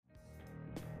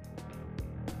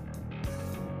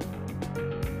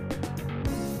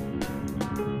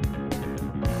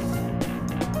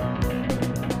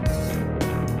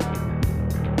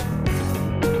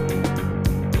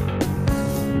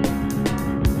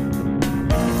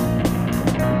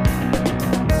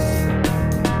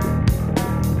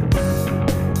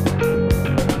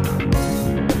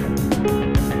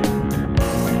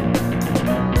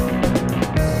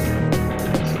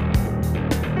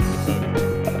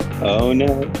Oh no.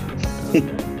 Okay.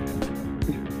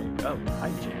 Oh,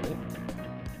 hi, Janet.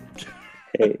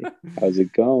 Hey, how's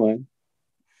it going?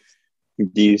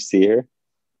 Do you see her?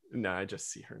 No, I just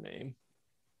see her name.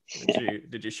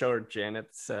 Did you show her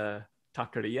Janet's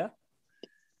taqueria?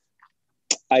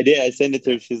 I did. I sent it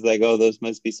to Yeah. her. She's like, "Oh, those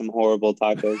must be some horrible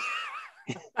tacos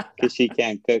because she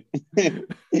can't cook."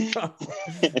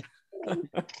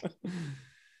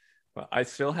 Well, I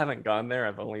still haven't gone there.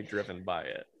 I've only driven by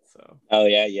it, so Oh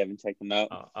yeah, you haven't checked them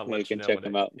out. I'll You let you can know check what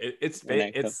them out it's when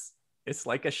I come. it's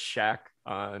like a shack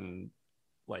on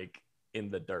like in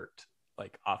the dirt,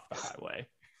 like off the highway.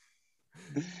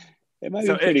 It might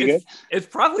So be pretty good. it's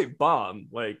probably bomb.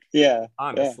 Like Yeah, yeah,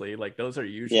 honestly, like those are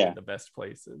usually yeah. the best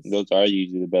places. Those are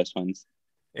usually the best ones.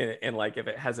 And like if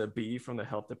it has a B from the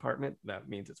health department, that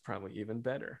means it's probably even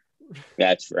better.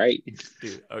 That's right.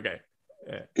 Dude, okay.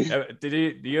 Do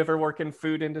you ever work in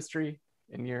food industry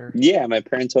in your Yeah, my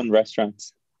parents own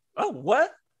restaurants. Oh,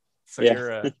 what? So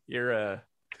Yeah. you're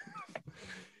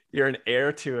an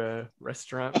heir to a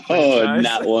restaurant Oh, franchise?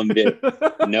 not one bit.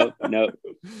 Nope, nope.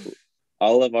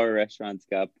 All of our restaurants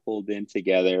got pulled in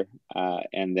together,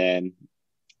 and then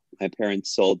my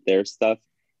parents sold their stuff,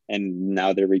 and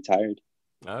now they're retired.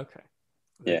 Okay.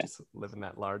 They're Yeah, just living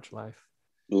that large life.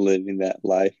 living that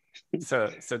life. So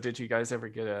did you guys ever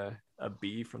get a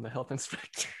B from the health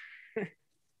inspector?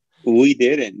 We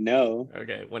didn't know,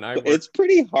 Okay, but it's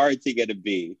pretty hard to get a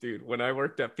B. dude, when I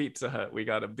worked at Pizza Hut, we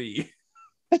got a B.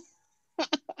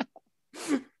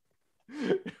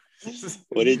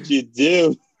 What did you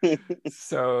do?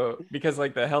 So because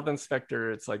like the health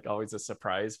inspector, it's like always a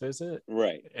surprise visit,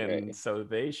 Right, and right. so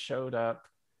they showed up.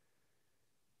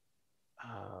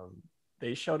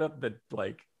 They showed up the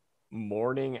like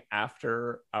morning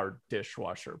after our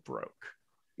dishwasher broke.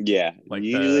 Yeah, Like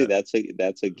usually that's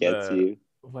what gets the you.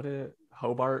 what it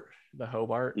Hobart, the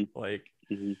Hobart, like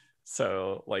Mm-hmm.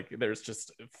 so like there's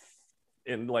just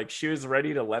and like she was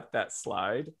ready to let that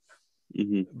slide,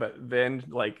 Mm-hmm. but then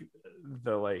like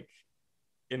the like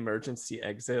emergency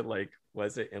exit like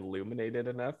wasn't illuminated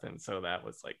enough, and so that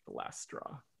was like the last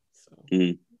straw. So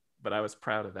Mm-hmm. but I was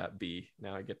proud of that B.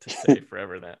 Now I get to say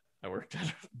forever that I worked at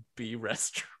a B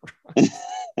restaurant.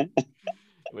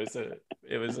 We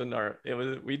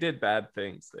did bad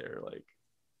things there. Like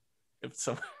if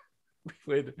some we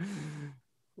would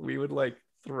we would like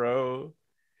throw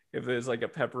if there's like a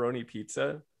pepperoni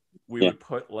pizza, we Yeah. would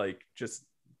put like just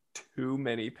too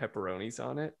many pepperonis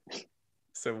on it.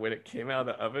 So when it came out of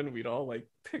the oven, we'd all like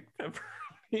pick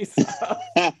pepperonis up.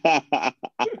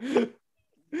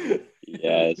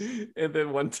 Yes. And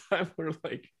then one time we're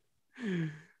like,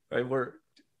 I worked,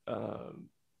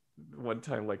 one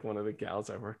time, like one of the gals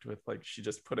I worked with, like she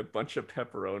just put a bunch of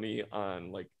pepperoni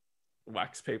on like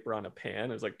wax paper on a pan.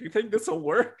 I was like, do you think this will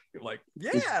work? You're like,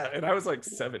 yeah. And I was like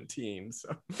 17.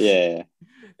 So, Yeah.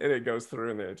 and it goes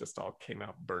through and then it just all came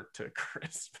out burnt to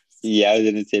crisp. Yeah, I was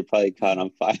gonna say probably caught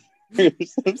on fire or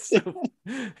something.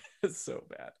 It's so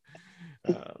bad.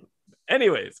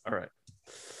 Anyways, all right.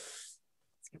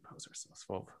 Let's compose ourselves.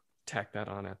 We'll tack that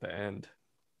on at the end.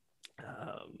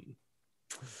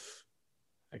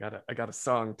 I got a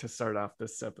song to start off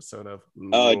this episode of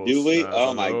Oh, do Los we?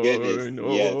 Oh my goodness.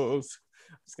 Yes. Nazarenos.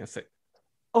 I was gonna say,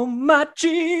 oh my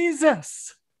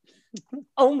Jesus,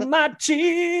 oh my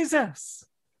Jesus,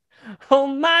 oh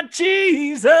my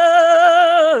Jesus.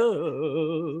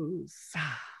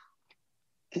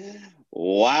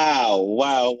 Wow.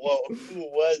 Wow. Whoa, who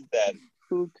was that?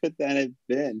 Who could that have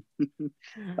been?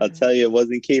 I'll tell you, it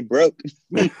wasn't Kate Broke.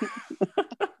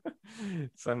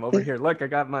 So I'm over here. Look, I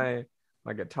got my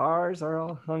guitars are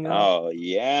all hung up. Oh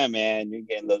yeah, man. You're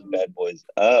getting those bad boys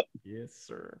up. Yes,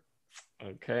 sir.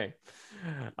 Okay.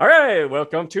 All right.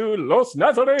 Welcome to Los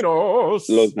Nazarenos.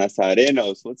 Los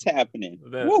Nazarenos. What's happening?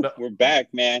 The, We're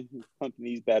back, man. We're pumping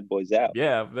these bad boys out.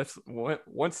 yeah, that's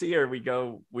once a year we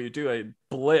do a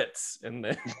blitz and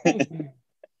then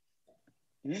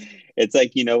It's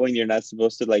like, when you're not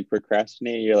supposed to like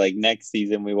procrastinate, you're like, next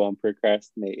season we won't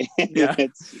procrastinate. yeah.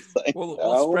 It's just like,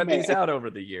 We'll spread these out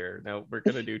over the year. Now we're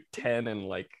gonna do 10 in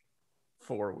like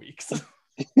 4 weeks.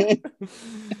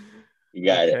 You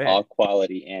got it. Okay. All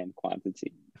quality and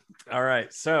quantity. All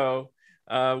right. So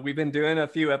we've been doing a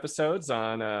few episodes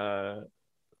on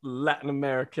Latin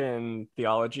American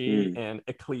theology and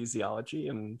ecclesiology.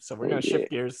 And so we're going to shift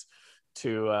gears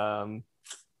to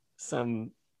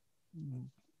some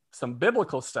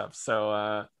biblical stuff.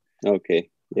 So okay.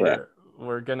 Yeah.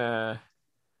 We're going to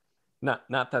not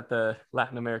that the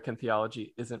Latin American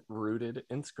theology isn't rooted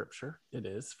in scripture. It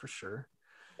is for sure.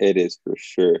 It is for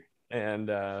sure.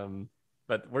 And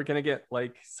but we're going to get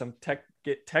like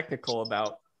get technical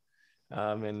about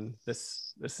And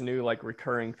this new like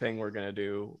recurring thing we're gonna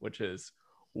do, which is,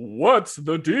 what's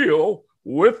the deal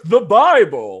with the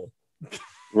Bible?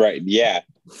 Right. Yeah.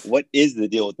 What is the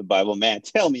deal with the Bible, man?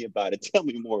 Tell me about it. Tell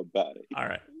me more about it. All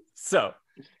right. So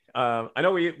I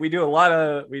know we do a lot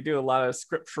of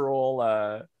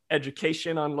scriptural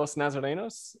education on Los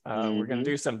Nazarenos. We're gonna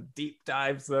do some deep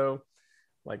dives though,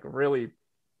 like really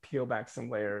peel back some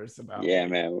layers about. Yeah,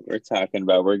 man.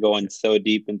 We're going so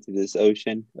deep into this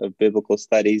ocean of biblical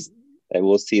studies that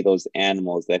we'll see those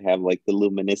animals that have like the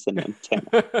luminescent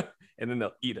antenna. And then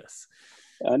they'll eat us.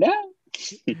 Oh no.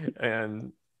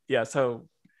 And yeah, so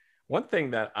one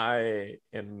thing that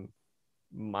in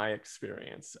my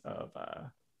experience of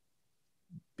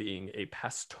being a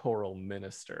pastoral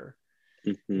minister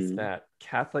is that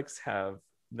Catholics have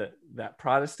that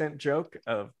Protestant joke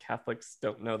of Catholics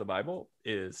don't know the Bible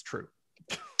is true.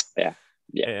 Yeah,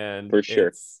 and for sure.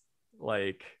 It's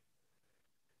like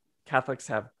Catholics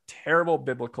have terrible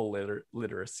biblical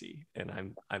literacy,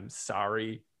 and I'm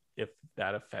sorry if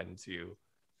that offends you,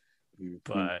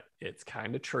 but it's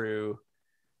kind of true.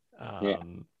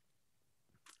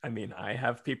 I mean, I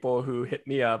have people who hit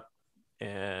me up,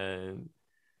 and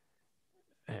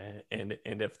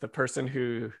if the person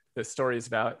who the story is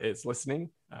about is listening,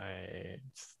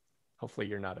 hopefully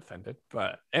you're not offended.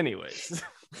 But anyways,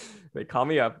 they call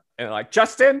me up and they're like,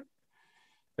 Justin,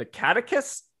 the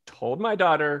catechist told my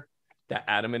daughter that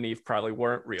Adam and Eve probably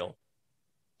weren't real.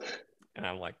 And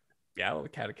I'm like, yeah, well, the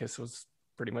catechist was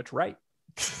pretty much right.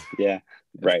 Yeah,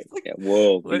 right. Like, yeah,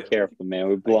 whoa, be careful, man.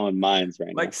 We're blowing minds right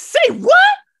now. Like, say what?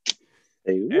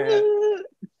 Say what?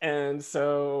 And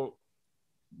so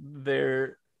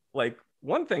they're like,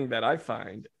 one thing that I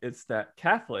find is that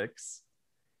Catholics,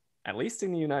 at least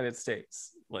in the United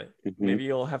States, like maybe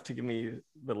you'll have to give me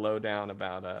the lowdown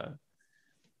about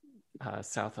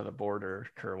south of the border,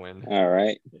 Kerwin. All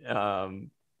right.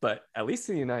 But at least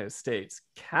in the United States,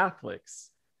 Catholics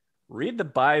read the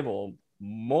Bible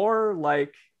more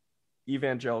like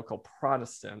evangelical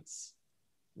Protestants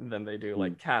than they do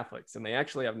like Catholics, and they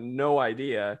actually have no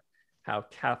idea how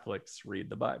Catholics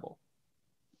read the Bible.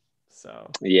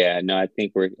 So yeah, no, I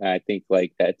think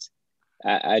like that's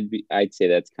I'd say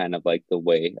that's kind of like the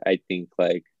way. I think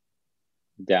like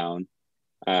down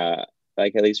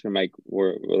like at least from like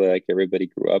where like everybody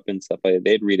grew up and stuff, like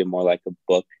they'd read it more like a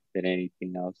book than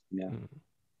anything else.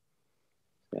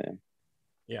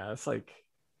 Yeah, it's like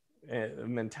a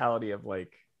mentality of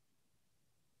like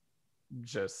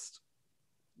just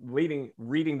reading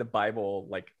the Bible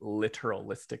like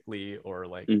literalistically, or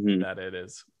like that it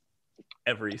is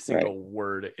every single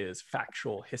word is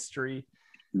factual history.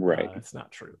 Right. It's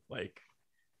not true. Like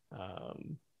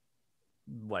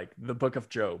the book of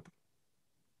Job.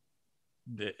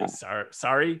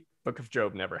 Sorry, book of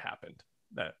Job never happened.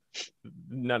 That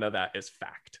none of that is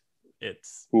fact. It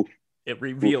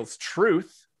reveals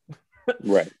truth.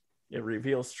 Right. It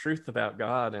reveals truth about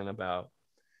God and about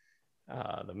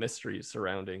the mysteries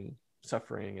surrounding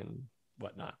suffering and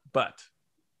whatnot. But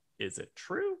is it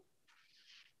true?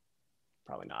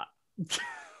 Probably not.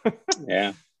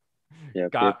 Yeah.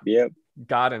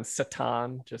 God and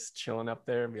Satan just chilling up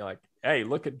there and be like, hey,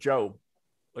 look at Job.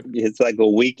 It's like a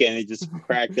weekend. He just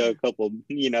cracked a couple of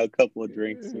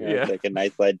drinks. It's like a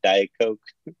nice light Diet Coke.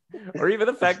 Or even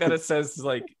the fact that it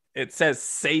says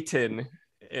Satan.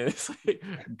 And it's like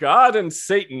God and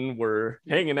Satan were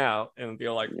hanging out, and be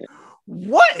like,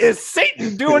 what is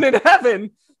Satan doing in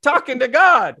heaven talking to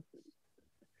God?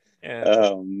 And,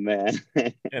 oh man.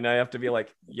 And I have to be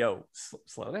like, yo,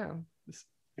 slow down.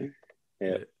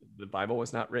 The Bible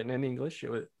was not written in English. It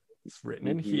was written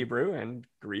in Hebrew and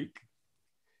Greek.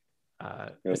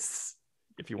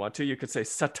 If you want to, you could say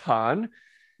Satan,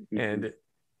 and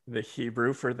the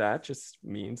Hebrew for that just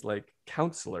means like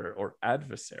counselor or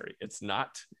adversary. It's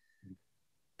not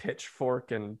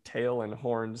pitchfork and tail and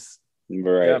horns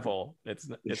devil. It's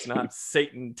not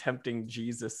Satan tempting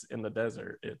Jesus in the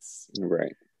desert. It's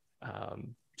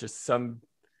just some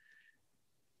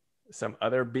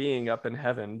other being up in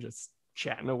heaven just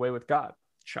chatting away with God,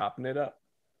 chopping it up.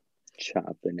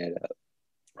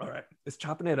 All right. Is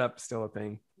chopping it up still a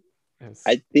thing?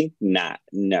 I think not.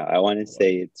 No, I want to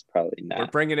say it's probably not. We're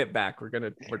bringing it back. We're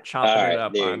chopping it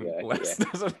up on Los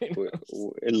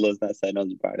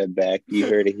Nazarenos brought it back. You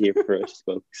heard it here first,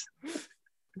 folks.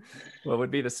 What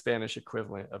would be the Spanish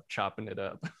equivalent of chopping it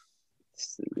up?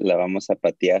 La vamos a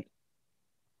patear.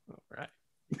 All right.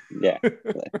 Yeah.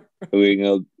 We're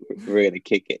gonna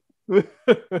kick it.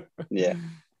 Yeah.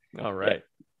 All right.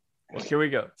 Yeah. Well, here we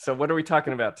go. So what are we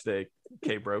talking about today,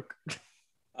 K-Broke?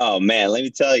 Oh man, let me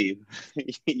tell you.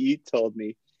 You told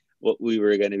me what we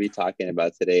were going to be talking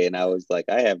about today, and I was like,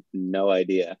 I have no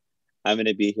idea. I'm going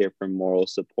to be here for moral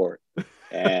support,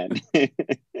 and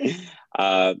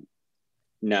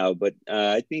no, but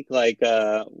I think like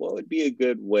what would be a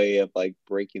good way of like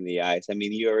breaking the ice? I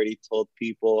mean, you already told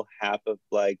people half of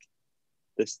like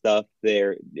the stuff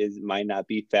there is might not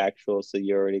be factual, so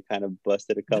you already kind of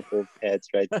busted a couple of heads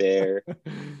right there.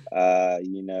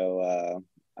 You know,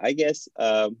 I guess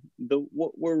the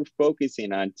what we're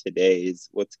focusing on today is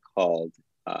what's called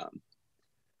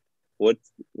what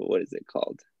is it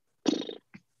called?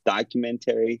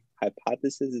 Documentary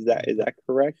hypothesis. Is that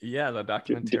correct? Yeah, the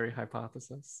documentary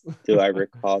hypothesis. Do I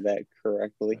recall that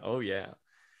correctly? Oh yeah.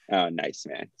 Oh, nice,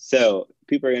 man. So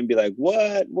people are gonna be like,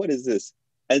 "What? What is this?"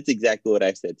 That's exactly what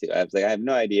I said too. I was like, "I have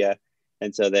no idea,"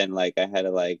 and so then like I had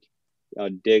to like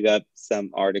dig up some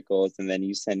articles, and then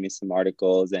you send me some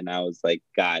articles, and I was like,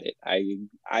 "Got it."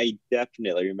 I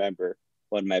definitely remember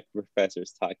one of my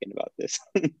professors talking about this.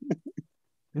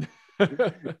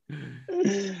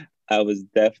 I was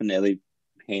definitely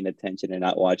paying attention and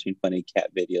not watching funny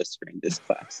cat videos during this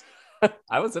class.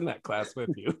 I was in that class with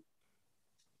you.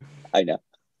 I know.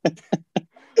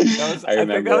 I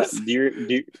remember that.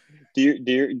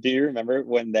 Do you remember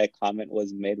when that comment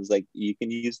was made? It was like, you can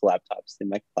use laptops in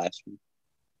my classroom.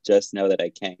 Just know that I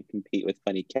can't compete with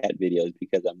funny cat videos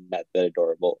because I'm not that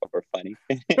adorable or funny.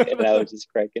 And I was just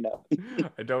cracking up.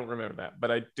 I don't remember that,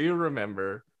 but I do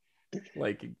remember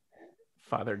like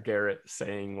Father Garrett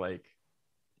saying like,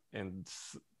 and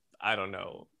I don't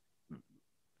know,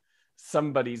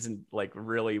 somebody's like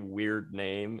really weird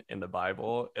name in the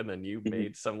Bible, and then you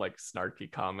made some like snarky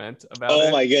comment about it.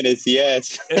 Oh my goodness,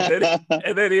 yes.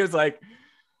 and then he was like,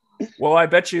 well, I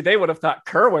bet you they would have thought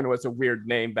Kerwin was a weird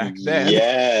name back then.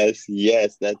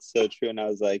 Yes, that's so true. And I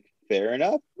was like, fair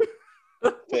enough.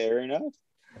 Fair enough.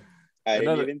 I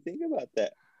didn't even think about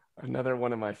that. Another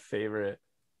one of my favorite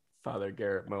Father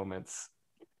Garrett moments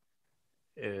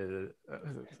is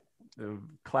the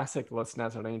classic Los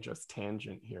Nazarenos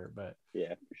tangent here, but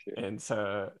yeah, for sure. And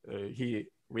so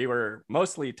we were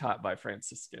mostly taught by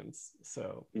Franciscans,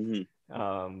 so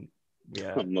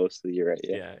yeah, mostly you're right.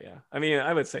 Yeah. I mean,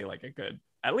 I would say like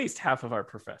at least half of our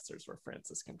professors were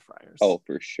Franciscan friars. Oh,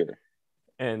 for sure.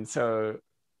 And so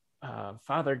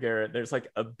Father Garrett, there's like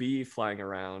a bee flying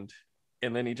around,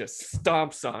 and then he just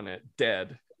stomps on it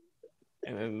dead,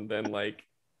 and then like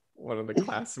one of the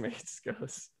classmates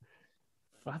goes,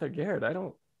 Father Garrett, I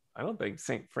don't think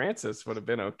St. Francis would have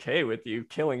been okay with you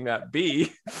killing that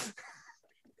bee.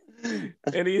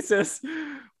 And he says,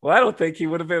 well, I don't think he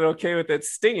would have been okay with it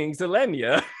stinging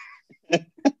Zelenia.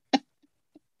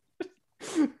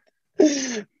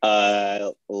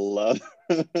 I love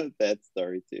that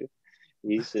story too.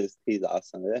 He's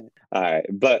awesome. All right,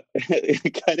 but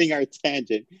cutting our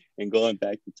tangent and going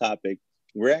back to topic,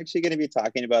 we're actually going to be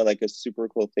talking about like a super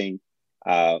cool thing,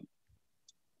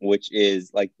 which is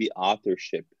like the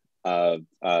authorship of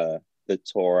the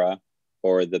Torah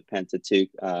or the Pentateuch,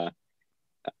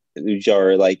 which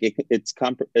are like it's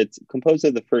composed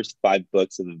of the first 5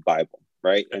 books of the Bible,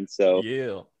 right? And so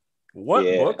what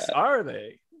books are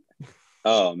they?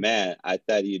 Oh man, I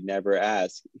thought you'd never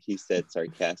ask, he said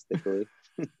sarcastically.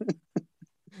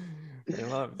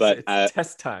 But it's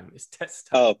test time. It's test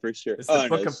time. Oh, for sure. It's the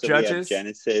book of Judges. We have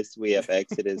Genesis, we have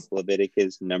Exodus,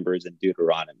 Leviticus, Numbers, and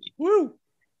Deuteronomy. Woo!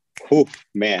 Oof,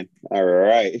 man. All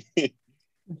right.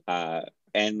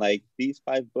 And like these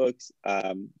 5 books,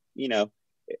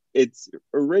 it's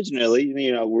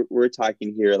originally, we're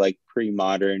talking here like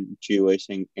pre-modern Jewish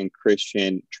and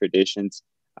Christian traditions.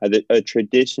 A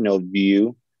traditional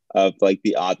view of like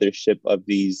the authorship of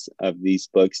these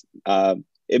books,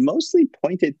 it mostly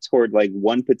pointed toward like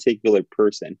one particular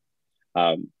person,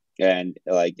 and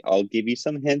like I'll give you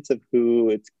some hints of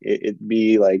who it'd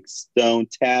be, like stone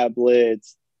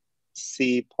tablets,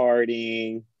 sea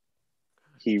parting,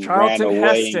 he Charlton ran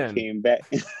away Heston. and came back.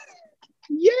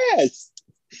 Yes,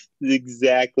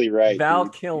 exactly right. Val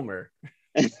Kilmer.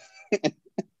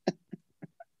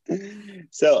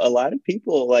 So a lot of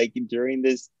people like during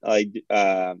this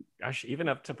gosh, even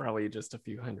up to probably just a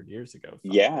few hundred years ago.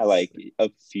 Like a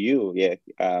few,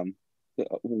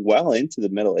 well into the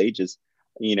Middle Ages,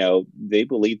 they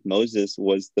believed Moses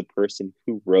was the person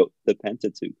who wrote the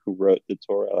Pentateuch, who wrote the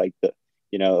Torah, like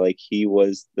like he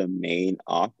was the main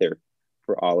author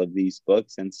for all of these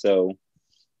books. And so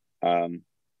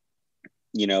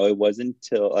it wasn't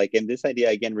until like, and this idea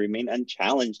again remained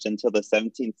unchallenged until the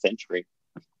 17th century.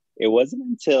 It wasn't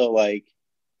until like,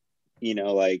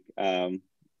 kind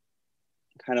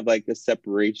of like the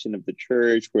separation of the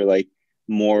church, where like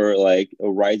more like a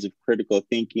rise of critical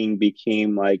thinking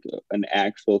became like an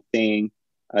actual thing.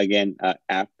 again,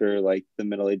 after like the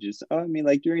Middle Ages. Oh, I mean,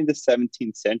 like during the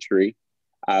 17th century,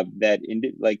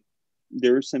 like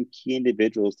there were some key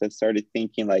individuals that started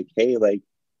thinking like, hey, like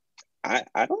I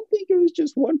don't think it was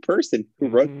just one person who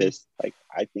wrote this. Like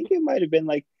I think it might have been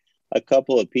like a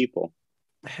couple of people.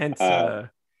 Hence, I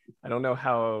don't know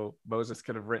how Moses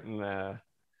could have written the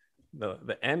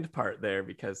end part there,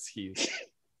 because he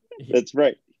that's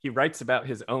right. He writes about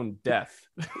his own death.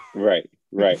 Right.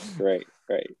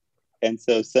 And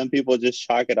so some people just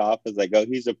chalk it off as like, oh,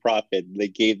 he's a prophet. They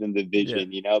gave them the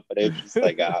vision, but it's just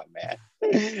like, oh man,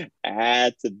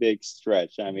 that's a big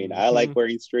stretch. I mean, I like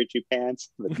wearing stretchy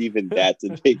pants, but even that's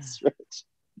a big stretch.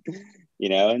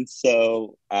 And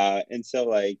so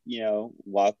like,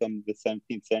 welcome the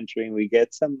 17th century, and we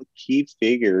get some key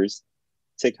figures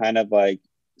to kind of like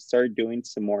start doing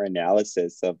some more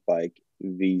analysis of like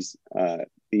these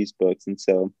books. And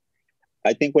so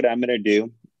I think what I'm going to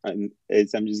do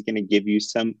is I'm just going to give you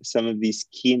some of these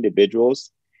key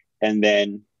individuals, and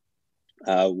then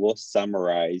we'll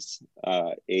summarize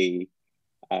a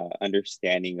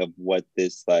understanding of what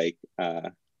this like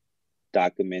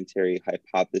documentary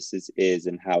hypothesis is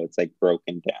and how it's like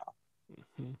broken down.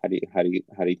 How do you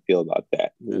feel about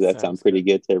that? Does that sound pretty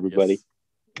good to everybody?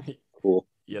 Yes. Cool.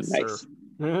 Yes, nice.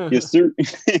 Sir. Yes, sir.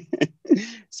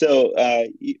 So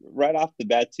right off the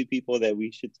bat, two people that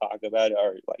we should talk about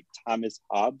are like Thomas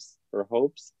Hobbes or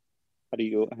Hobbes. How do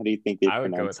you think they pronounce that? I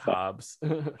would go with Hobbes.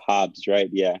 Hobbes, right?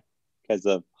 Yeah, because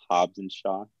of Hobbs and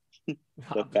Shaw, the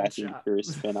Hobbs Fast and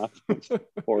Furious spinoff.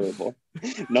 Horrible.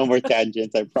 No more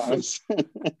tangents, I promise.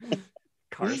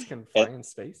 Cars can fly in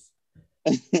space.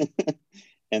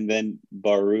 And then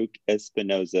Baruch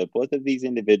Spinoza. Both of these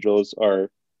individuals are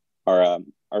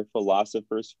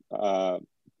philosophers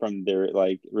from their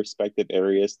like respective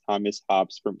areas. Thomas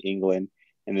Hobbes from England,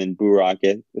 and then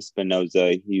Baruch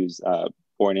Spinoza. He was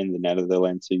born in the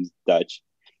Netherlands, so he's Dutch.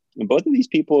 And both of these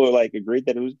people are like agreed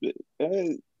that it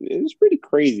was pretty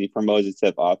crazy for Moses to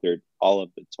have authored all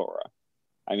of the Torah.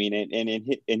 I mean, and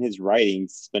in his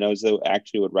writings, Spinoza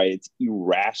actually would write it's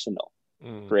irrational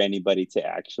for anybody to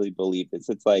actually believe this.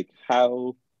 It's like,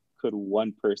 how could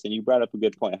one person, you brought up a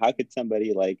good point, how could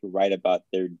somebody like write about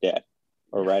their death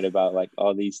or write about like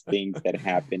all these things that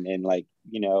happen, and like,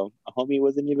 a homie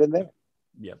wasn't even there.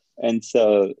 Yep. And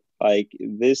so like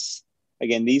this,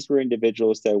 again, these were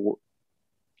individuals that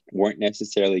weren't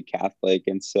necessarily Catholic,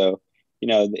 and so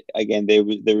again, they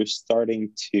were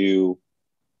starting to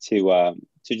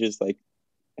just like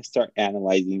start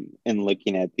analyzing and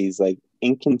looking at these like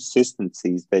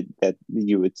inconsistencies that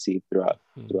you would see throughout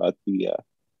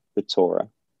the Torah,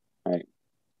 right?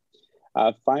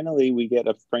 Finally, we get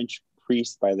a French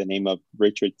priest by the name of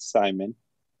Richard Simon,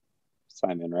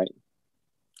 right?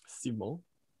 Simon.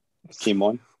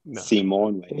 No.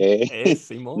 Simon,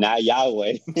 Simon. Not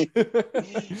Yahweh.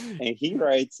 And he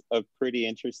writes a pretty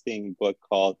interesting book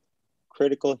called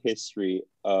Critical History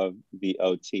of the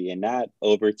OT, and not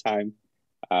Overtime.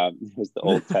 It was the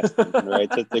Old Testament,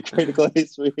 right? So it's the critical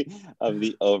history of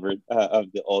the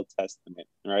Old Testament,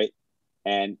 right?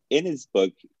 And in his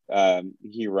book,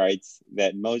 he writes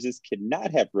that Moses could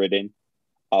not have written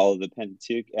all of the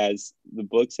Pentateuch, as the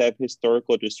books have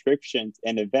historical descriptions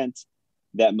and events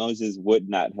that Moses would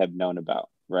not have known about,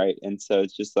 right? And so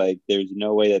it's just like, there's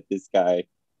no way that this guy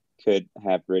could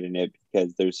have written it,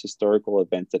 because there's historical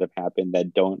events that have happened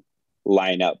that don't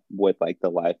line up with like the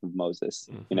life of Moses,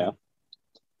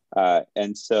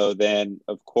 and so then,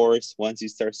 of course, once you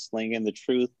start slinging the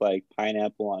truth like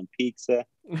pineapple on pizza,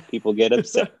 people get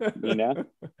upset,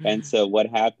 And so what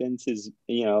happens is,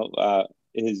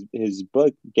 his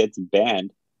book gets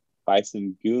banned by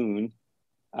some goon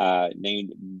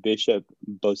named Bishop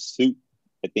Bossuet.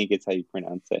 I think it's how you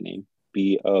pronounce that name,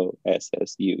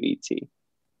 Bossuet.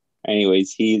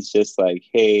 Anyways, he's just like,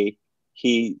 hey,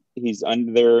 he's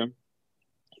under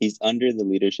the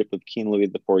leadership of King Louis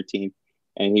XIV.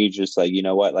 And he's just like, you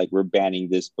know what? Like, we're banning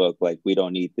this book. Like, we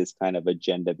don't need this kind of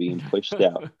agenda being pushed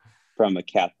out from a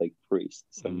Catholic priest.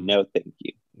 So no, thank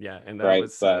you. Yeah, and that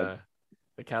was the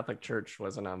Catholic Church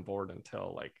wasn't on board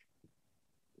until like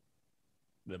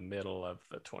the middle of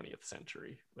the 20th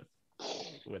century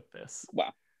with this.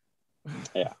 Wow.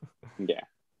 Yeah.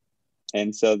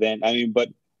 And so then,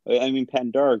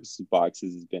 Pandora's box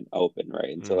has been open,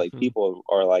 right? And so like people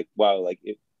are like, wow, like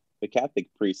if the Catholic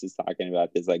priest is talking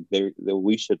about this, like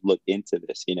we should look into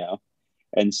this,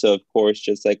 And so of course,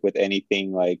 just like with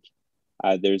anything, like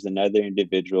there's another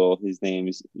individual, his name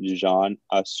is Jean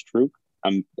Astruc.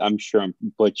 I'm sure I'm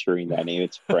butchering that name.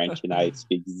 It's French, and I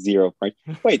speak zero French.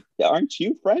 Wait, aren't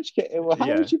you French? Well,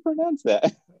 how would you pronounce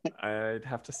that? I'd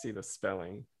have to see the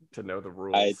spelling to know the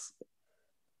rules.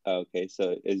 Okay,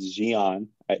 so it's Jean.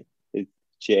 It's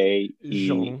J-E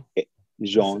Jean.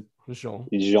 Jean. Jean.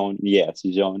 Jean. Yes,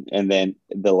 Jean. And then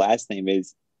the last name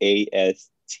is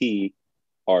Astruc.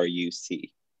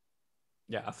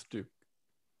 Yeah, Astru.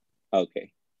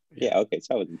 Okay. Yeah. Yeah, okay.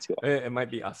 So I wasn't too off. It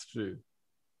might be Astru.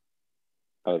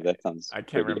 Oh, that sounds I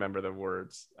can't pretty remember the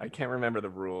words. I can't remember the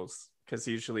rules because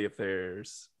usually if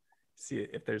there's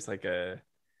like a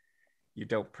you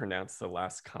don't pronounce the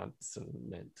last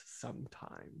consonant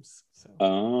sometimes. So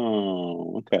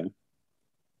Oh, okay.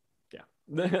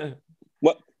 yeah.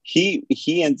 Well,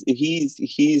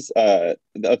 he's a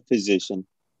physician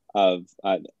of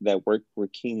that worked for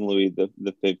King Louis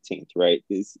the 15th, right?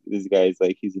 This guy's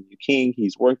like he's a new king.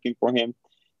 He's working for him,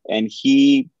 and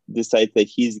he decides that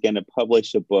he's going to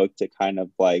publish a book to kind of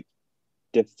like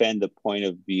defend the point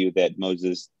of view that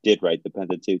Moses did write the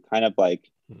Pentateuch, kind of like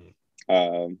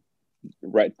um,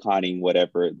 retconning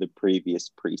whatever the previous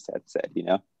priest had said, you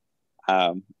know.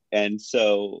 And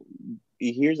so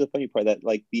here's the funny part that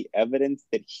like the evidence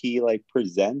that he like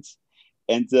presents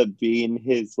ends up being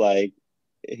his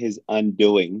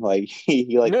undoing. Like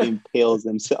he like impales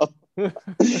himself.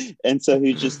 And so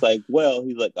he's just like, well,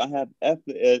 he's like, I have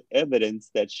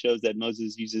evidence that shows that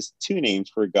Moses uses two names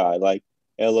for God, like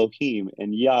Elohim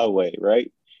and Yahweh, right?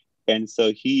 And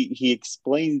so he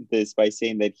explains this by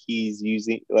saying that he's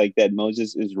using like that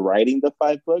Moses is writing the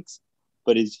five books,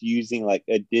 but is using like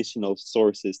additional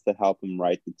sources to help him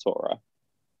write the Torah.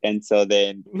 And so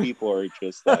then people are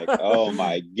just like, oh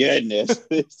my goodness,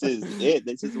 this is it.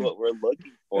 This is what we're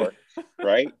looking for.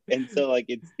 Right. And so like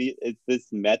it's this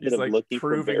method He's of like looking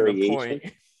for proving the variation. point.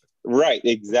 Right,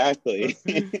 exactly.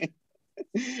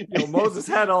 Yo, Moses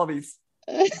had all these.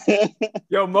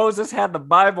 Yo, Moses had the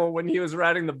Bible when he was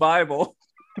writing the Bible.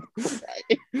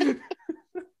 Right.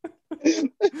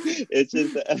 It's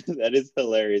just that is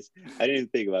hilarious. I didn't even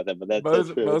think about that, but that's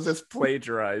so true. Moses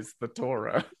plagiarized the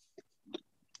Torah.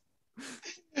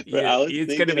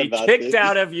 He's going to be kicked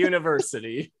out of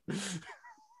university.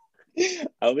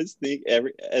 I was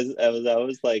thinking as I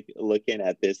was like looking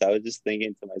at this, I was just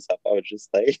thinking to myself, I was just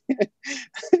like,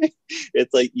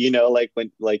 it's like, you know, like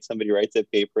when like somebody writes a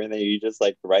paper and then you just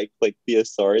like right click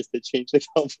thesaurus to change a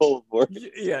couple of words.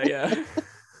 Yeah.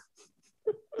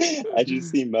 I just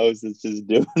see Moses just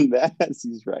doing that as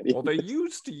he's writing. Well, they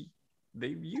used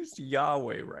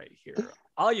Yahweh right here.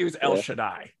 I'll use El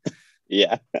Shaddai.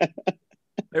 Yeah.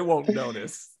 They won't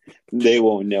notice. They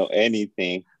won't know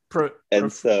anything.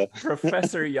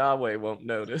 Professor Yahweh won't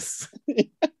notice.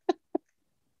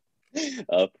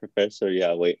 Professor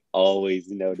Yahweh always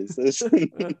notices.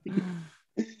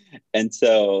 And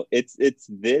so it's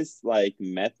this like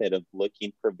method of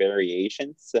looking for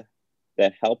variations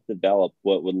that helped develop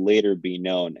what would later be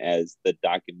known as the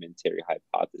documentary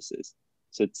hypothesis.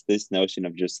 So it's this notion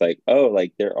of just like, oh,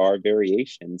 like there are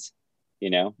variations, you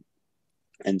know?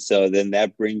 And so then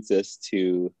that brings us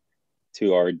to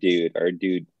our dude,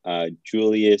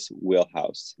 Julius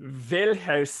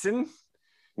Wilhelmsen.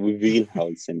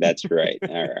 Wilhelmsen, that's right.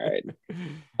 All right.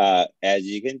 As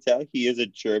you can tell, he is a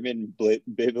German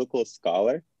biblical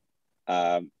scholar.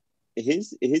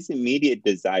 His immediate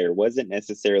desire wasn't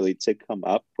necessarily to come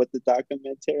up with the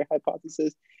documentary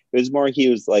hypothesis. It was more he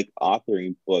was like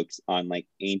authoring books on like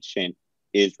ancient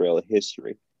Israel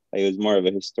history. Like, it was more of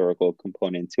a historical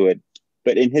component to it.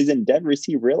 But in his endeavors,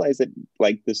 he realized that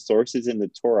like the sources in the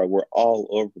Torah were all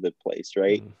over the place,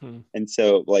 right? Mm-hmm. And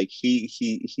so like he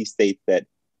states that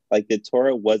like the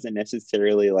Torah wasn't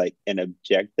necessarily like an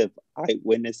objective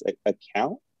eyewitness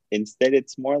account. Instead,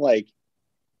 it's more like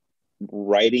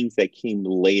writings that came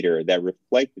later that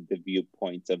reflected the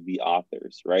viewpoints of the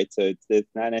authors, right? So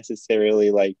it's not necessarily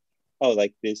like, oh,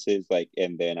 like this is like,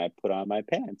 and then I put on my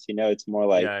pants, you know. It's more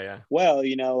like, well,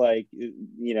 you know, like,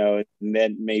 you know, and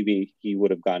then maybe he would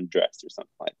have gone dressed or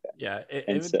something like that. Yeah,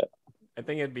 I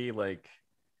think it'd be like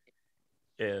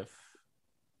if,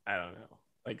 I don't know,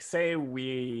 like say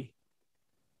we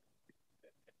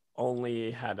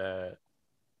only had a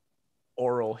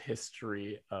oral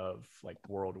history of like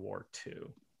World War II,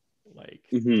 like,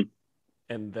 mm-hmm.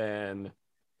 And then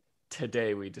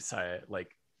today we decided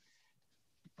like,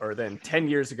 or then 10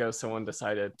 years ago, someone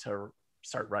decided to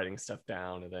start writing stuff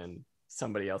down, and then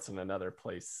somebody else in another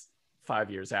place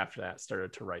 5 years after that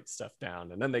started to write stuff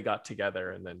down, and then they got together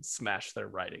and then smashed their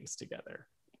writings together.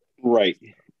 Right,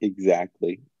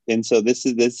 exactly. And so this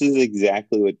is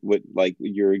exactly what like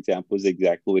your example is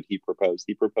exactly what he proposed.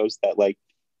 He proposed that like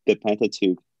the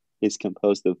Pentateuch is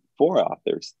composed of 4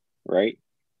 authors, right?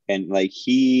 And like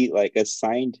he like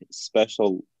assigned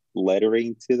special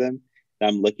lettering to them.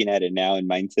 I'm looking at it now and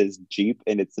mine says Jeep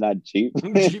and it's not Jeep.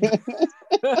 Jeep.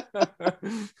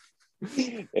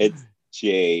 It's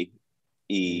J,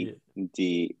 E,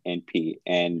 D, and P.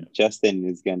 And Justin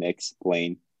is going to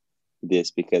explain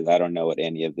this because I don't know what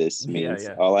any of this means.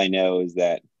 Yeah. All I know is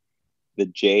that the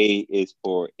J is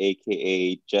for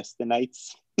AKA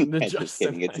Justinites. Just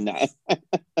kidding. It's not.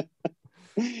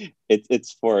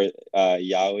 It's for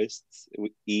Yahwists.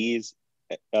 E's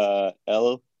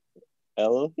Elohist.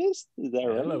 Is that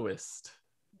right? Elohist.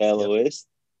 Elohist.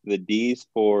 Yep. The D is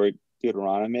for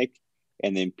Deuteronomic,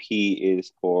 and then P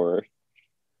is for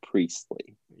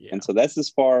priestly. Yeah. And so that's as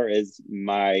far as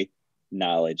my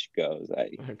knowledge goes.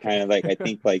 Kind of like, I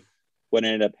think like what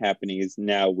ended up happening is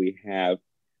now we've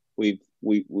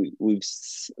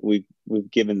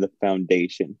given the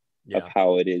foundation of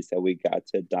how it is that we got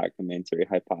to documentary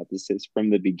hypothesis from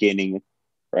the beginning,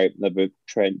 right, of a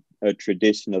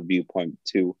traditional viewpoint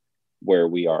to where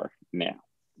we are now.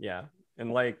 Yeah.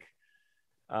 And like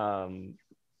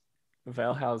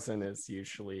Wellhausen is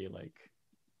usually like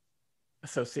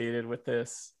associated with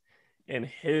this, and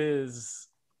his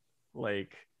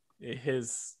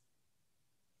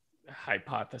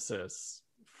hypothesis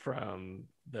from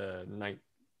the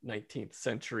 19th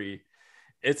century,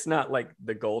 it's not like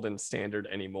the golden standard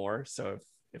anymore. So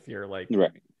if you're like,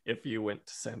 right, if you went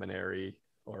to seminary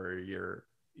or you're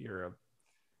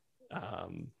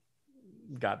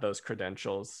got those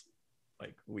credentials,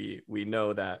 like we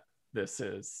know that this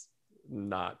is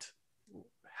not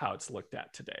how it's looked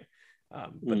at today.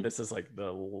 But this is like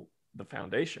the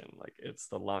foundation, like it's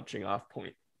the launching off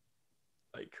point.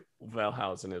 Like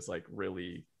Wellhausen is like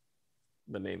really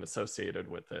the name associated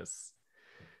with this.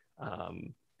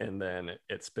 And then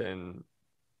it's been,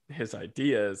 his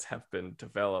ideas have been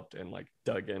developed and like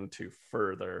dug into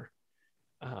further,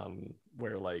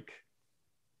 where like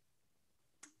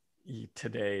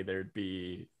today there'd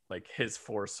be like his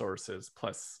 4 sources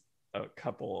plus a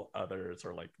couple others,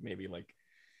 or like maybe like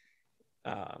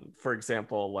for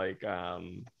example, like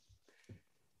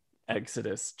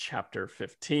Exodus chapter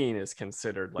 15 is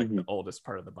considered like the oldest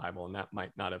part of the Bible, and that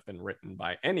might not have been written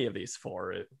by any of these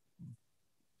 4.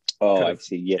 I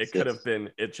see. Yes, it could have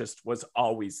been, it just was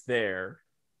always there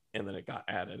and then it got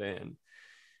added in.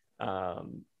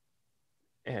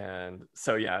 And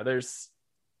so yeah, there's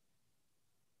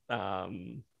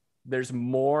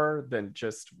more than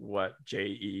just what J,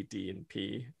 E, D, and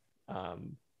P,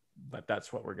 but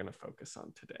that's what we're going to focus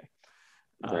on today.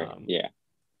 Yeah.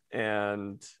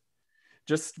 And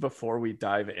just before we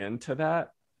dive into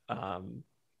that,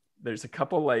 there's a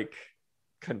couple like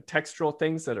contextual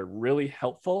things that are really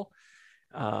helpful,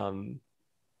 because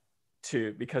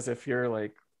if you're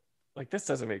like this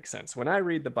doesn't make sense. When I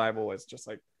read the Bible, it's just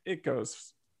like, it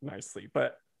goes nicely.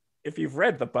 But if you've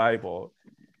read the Bible,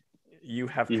 you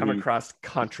have come across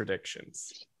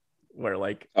contradictions where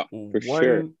like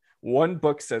one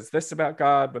book says this about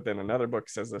God, but then another book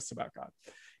says this about God.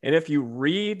 And if you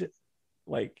read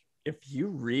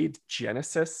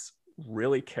Genesis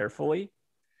really carefully,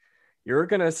 you're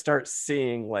going to start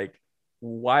seeing like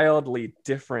wildly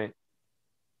different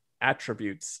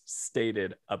attributes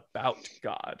stated about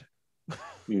God.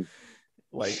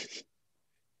 Like,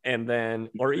 and then,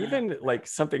 or even like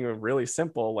something really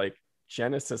simple, like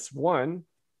Genesis 1,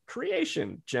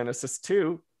 creation, Genesis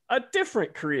 2, a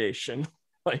different creation.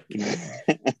 Like,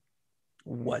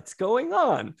 what's going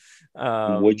on?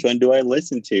 Which one do I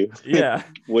listen to? Yeah.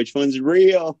 Which one's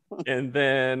real? And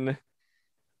then,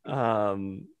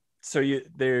 so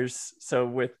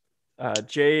with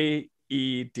J,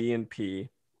 E, D, and P,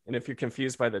 and if you're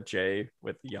confused by the J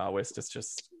with Yahwist, it's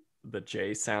just the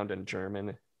J sound in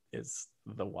German is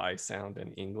the Y sound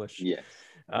in English. Yes.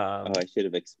 I should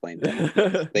have explained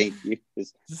that. Thank you.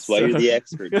 That's why you're the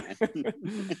expert,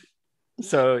 man.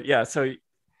 So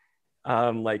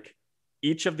like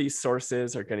each of these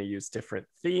sources are going to use different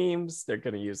themes. They're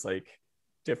going to use like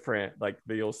different, like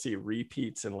you'll see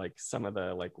repeats in like some of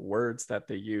the like words that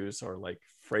they use or like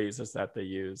phrases that they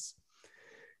use,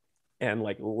 and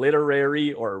like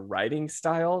literary or writing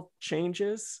style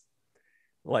changes.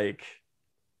 Like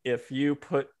if you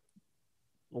put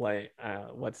like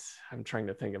I'm trying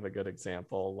to think of a good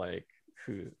example, like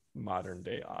who modern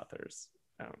day authors,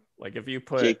 like if you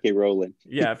put J.K. Rowling.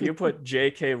 Yeah, if you put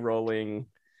J.K. Rowling,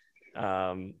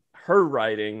 her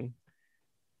writing,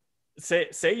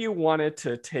 say you wanted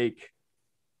to take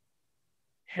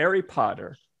Harry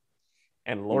Potter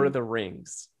and Lord of the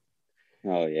Rings,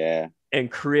 and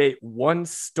create one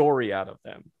story out of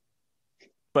them,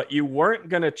 but you weren't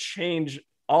going to change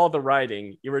all the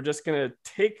writing. You were just going to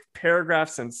take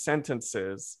paragraphs and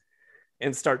sentences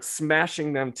and start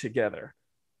smashing them together.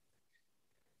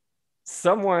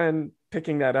 Someone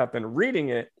picking that up and reading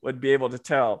it would be able to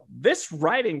tell this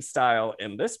writing style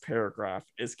in this paragraph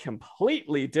is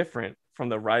completely different from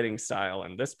the writing style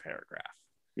in this paragraph.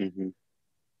 Mm-hmm.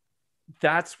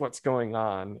 That's what's going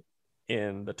on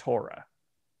in the Torah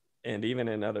and even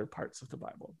in other parts of the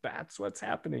Bible. That's what's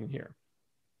happening here,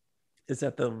 is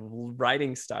that the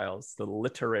writing styles, the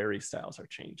literary styles are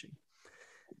changing.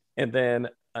 And then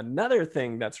another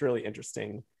thing that's really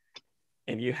interesting,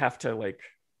 and you have to like,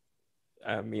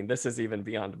 I mean, this is even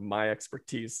beyond my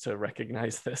expertise to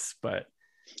recognize this, but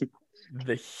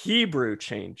the Hebrew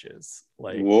changes,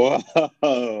 like, whoa,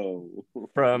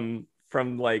 from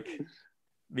like,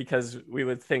 because we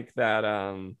would think that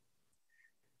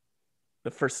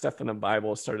the first stuff in the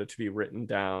Bible started to be written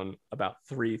down about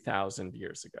 3,000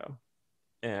 years ago.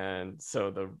 And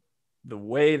so the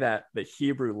way that the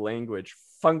Hebrew language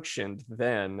functioned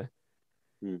then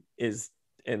is,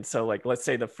 and so like, let's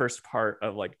say the first part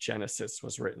of like Genesis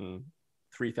was written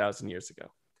 3,000 years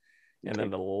ago. And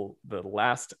then the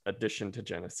last addition to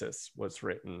Genesis was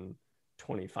written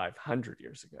 2,500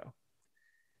 years ago.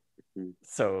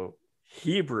 So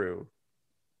Hebrew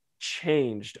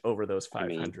changed over those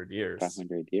 500 years.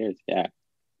 500 years, yeah.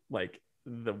 Like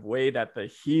the way that the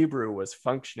Hebrew was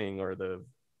functioning, or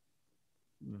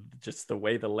just the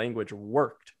way the language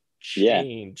worked,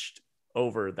 changed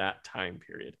over that time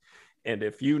period. And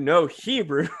if you know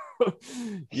Hebrew,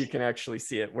 you can actually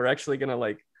see it. We're actually going to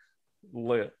like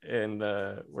look, and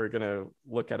we're going to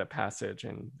look at a passage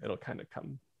and it'll kind of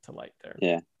come to light there.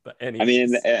 Yeah. But anyways, I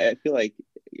mean, I feel like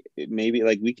maybe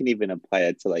like we can even apply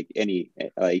it to like any,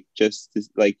 like just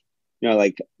like, you know,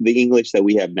 like the English that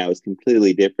we have now is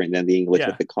completely different than the English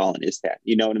that the colonists had.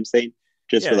 You know what I'm saying?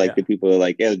 Just for like the people who are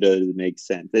like, it doesn't make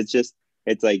sense. It's just,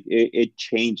 it's like, it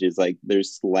changes. Like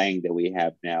there's slang that we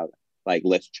have now. Like,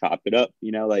 let's chop it up,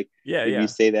 you know, like if you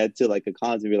say that to like a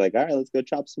colonist and be like, all right, let's go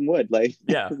chop some wood. Like,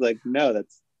 it's like, no,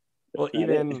 that's well,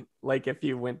 even like if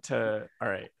you went to, all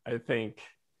right, I think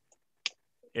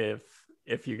if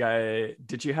you guys,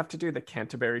 did you have to do the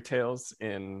Canterbury Tales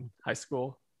in high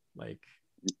school? Like,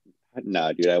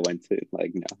 no, dude, I went to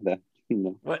like, no.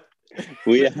 What?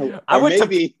 I went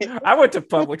to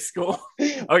public school.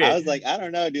 Okay. I was like, I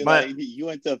don't know, dude. Like, you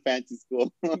went to a fancy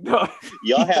school.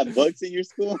 Y'all have books in your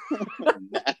school?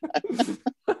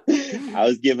 I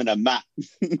was given a map.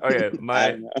 Okay,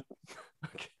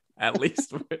 at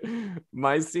least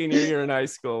my senior year in high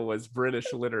school was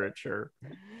British literature.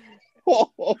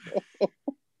 It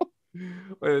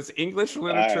was English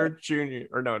literature junior,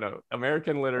 or no,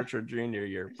 American literature junior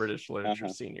year, British literature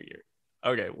senior year.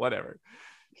 Okay, whatever.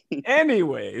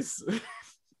 Anyways.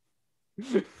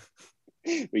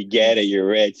 We get it, you're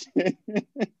rich.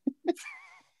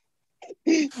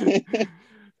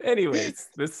 Anyways,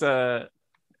 this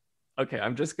okay,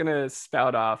 I'm just gonna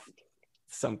spout off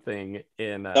something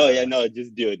in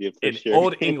just do it, dude, for in sure.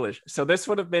 Old English. So this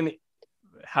would have been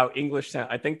how English sound.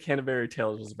 I think Canterbury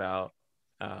Tales was about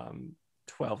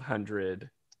 1200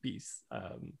 BC,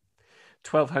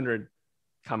 1200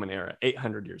 Common Era,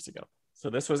 800 years ago. So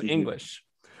this was English.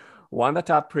 One that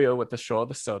aprio with the shore of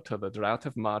the Sota, the drought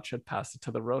of March had passed it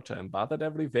to the Rota, and bothered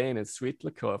every vein and sweet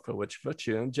liquor, for which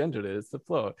virtue engendered is the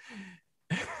flow.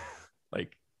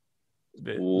 Like,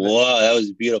 whoa, that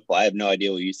was beautiful. I have no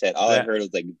idea what you said. All I heard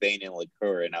was like vein and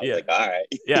liqueur, and I was like, all right.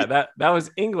 Yeah, that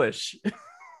was English.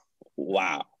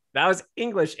 Wow. That was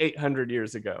English 800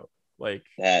 years ago. Like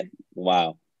that.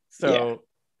 Wow. So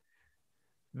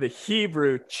the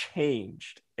Hebrew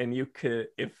changed, and you can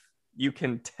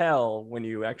tell when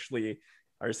you actually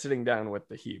are sitting down with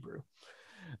the Hebrew.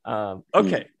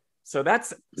 Okay, so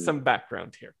that's some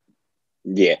background here.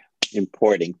 Yeah,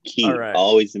 important, key,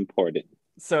 always important.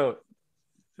 So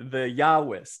the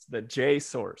Yahwist, the J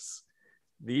source,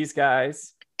 these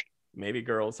guys, maybe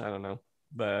girls, I don't know,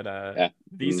 but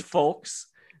these folks,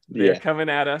 they're coming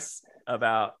at us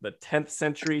about the 10th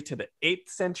century to the 8th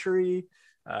century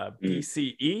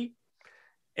BCE,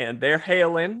 and they're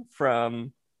hailing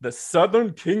from the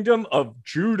southern kingdom of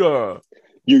Judah.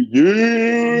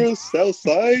 You south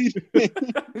side.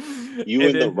 You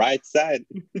in the right side.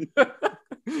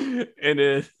 And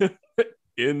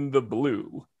in the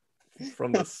blue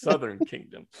from the southern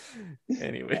kingdom.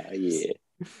 Anyway.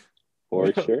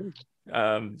 For sure.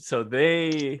 So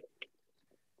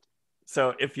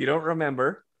if you don't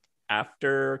remember,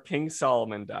 after King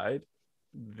Solomon died,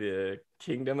 the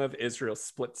kingdom of Israel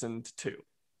splits into two.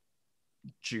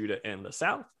 Judah in the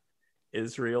south,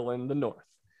 Israel in the north.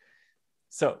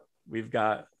 So we've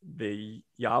got the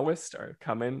Yahwist are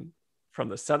coming from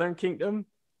the southern kingdom,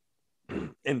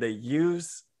 and they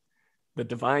use the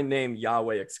divine name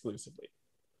Yahweh exclusively.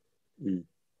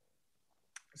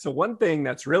 So one thing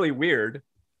that's really weird,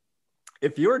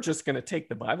 if you're just going to take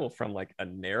the Bible from like a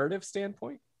narrative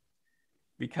standpoint,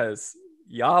 because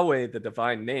Yahweh, the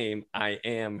divine name, I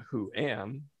am who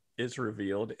am, is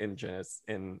revealed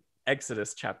in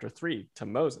Exodus chapter 3 to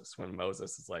Moses, when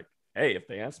Moses is like, hey, if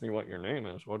they ask me what your name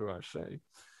is, what do I say?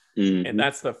 Mm-hmm. And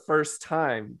that's the first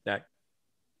time that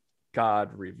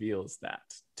God reveals that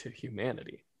to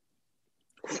humanity.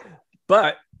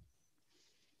 But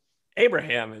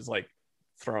Abraham is like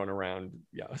thrown around.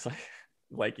 Yeah, it's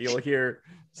like you'll hear,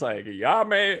 it's like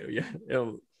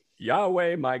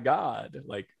Yahweh, my God,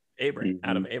 like Abraham,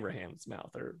 out of Abraham's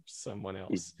mouth or someone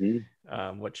else.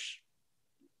 Which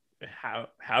how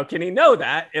can he know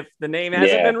that if the name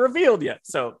hasn't been revealed yet?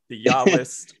 So the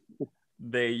Yahwist,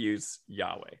 they use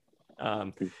Yahweh.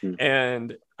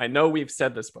 And I know we've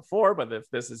said this before, but if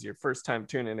this is your first time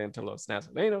tuning into Los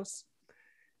Nazarenos,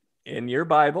 in your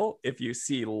Bible, if you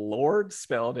see Lord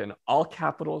spelled in all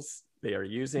capitals, they are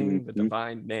using the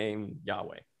divine name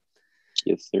Yahweh.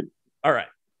 Yes, sir. All right.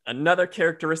 Another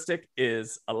characteristic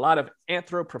is a lot of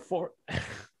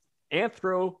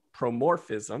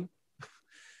anthropomorphism,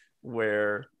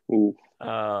 where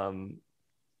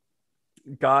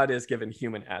God is given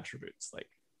human attributes. Like,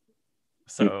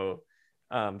 so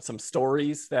some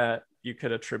stories that you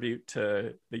could attribute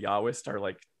to the Yahwist are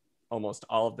like almost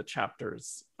all of the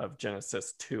chapters of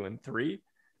Genesis 2 and 3.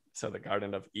 So the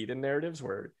Garden of Eden narratives,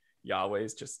 where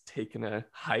Yahweh's just taking a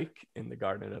hike in the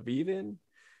Garden of Eden,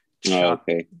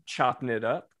 chopping it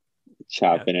up.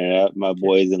 Chopping it up. My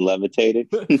boys in Levitated.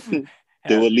 Do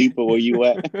a leap of where you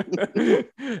at?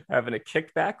 Having a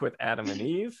kickback with Adam and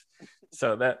Eve.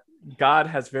 So that God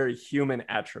has very human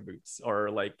attributes, or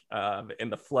like in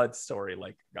the flood story,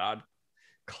 like God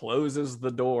closes the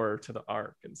door to the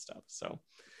ark and stuff. So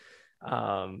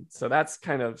that's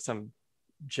kind of some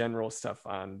general stuff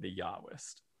on the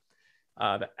Yahwist.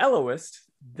 The Elohist,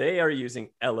 they are using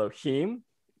Elohim,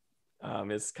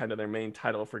 is kind of their main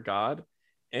title for God.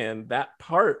 And that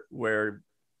part where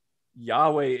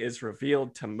Yahweh is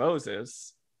revealed to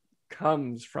Moses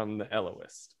comes from the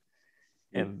Elohist.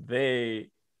 And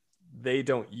they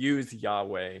don't use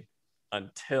Yahweh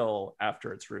until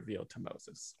after it's revealed to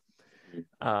Moses.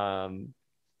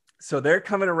 So they're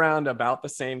coming around about the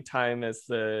same time as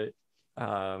the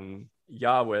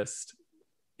Yahwist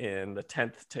in the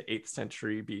 10th to 8th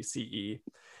century BCE.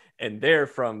 And they're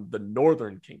from the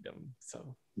Northern Kingdom.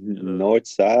 So North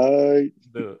side.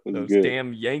 Those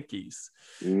damn Yankees.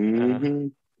 So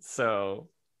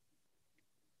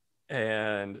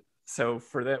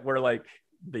for that, we're like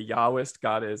the Yahwist,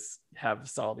 God has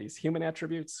all these human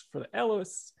attributes. For the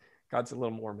Elohist, God's a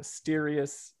little more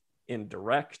mysterious,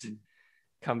 indirect,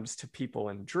 comes to people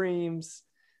in dreams,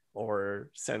 or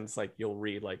sends, like, you'll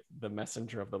read like the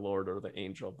messenger of the Lord or the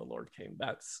angel of the Lord came.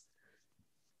 That's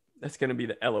going to be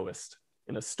the Elohist.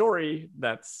 In a story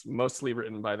that's mostly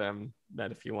written by them,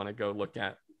 that if you want to go look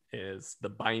at, is the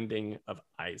binding of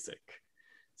Isaac.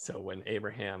 So when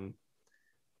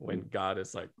God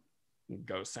is like,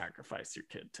 go sacrifice your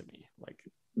kid to me, like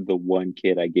the one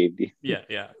kid I gave you.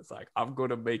 Yeah. It's like, I'm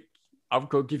going to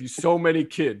give you so many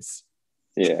kids.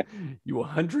 Yeah. You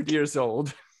 100 years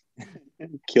old.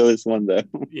 Kill this one though.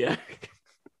 Yeah.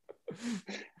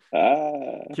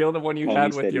 Kill the one you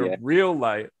had with your real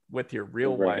life, with your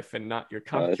real wife, and not your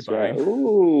concubine. That's right.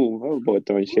 Ooh, my boy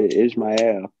throwing shit.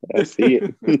 Ishmael. I see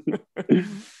it.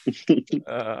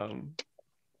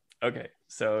 Okay,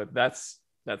 so that's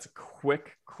a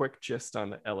quick gist on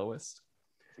the Elohist.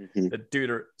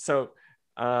 The So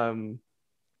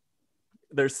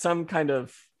there's some kind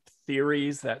of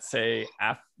theories that say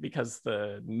because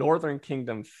the Northern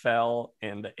Kingdom fell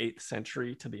in the 8th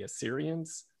century to the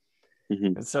Assyrians.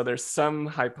 And so there's some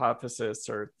hypothesis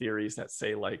or theories that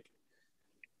say, like,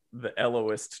 the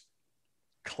Elohist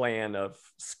clan of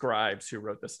scribes who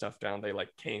wrote this stuff down, they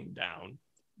like came down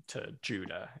to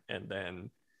Judah, and then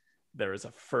there is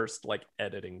a first like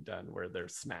editing done where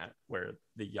where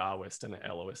the Yahwist and the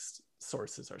Elohist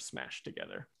sources are smashed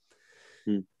together.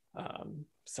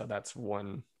 So that's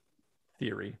one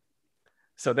theory.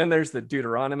 So then there's the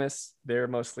Deuteronomists. They're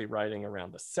mostly writing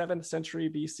around the 7th century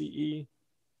BCE.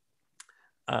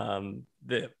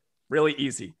 The really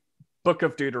easy Book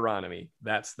of Deuteronomy,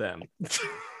 that's them.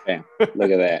 Bam.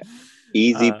 Look at that.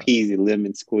 Easy peasy,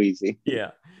 lemon squeezy.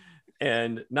 Yeah.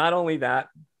 And not only that,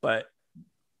 but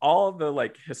all of the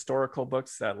like historical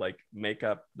books that like make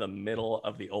up the middle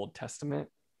of the Old Testament.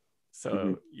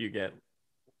 So you get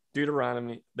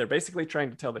Deuteronomy. They're basically trying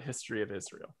to tell the history of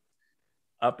Israel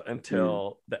up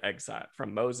until the exile,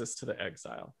 from Moses to the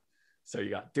exile. So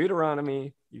you got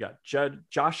Deuteronomy, you got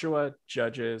Joshua,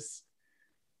 Judges,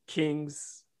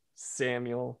 Kings,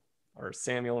 Samuel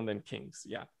and then Kings.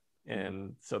 Yeah.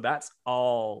 And so that's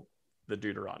all the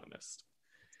Deuteronomist.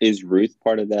 Is Ruth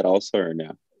part of that also, or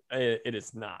no? It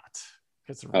is not,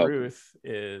 because Oh. Ruth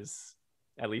is,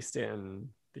 at least in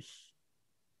the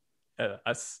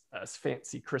us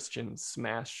fancy Christians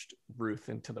smashed Ruth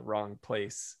into the wrong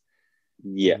place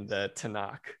in the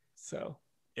Tanakh. So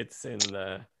it's in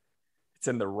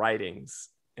the writings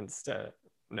instead.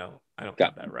 No, I don't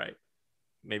have that right.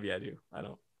 Maybe I do.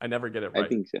 I never get it right. I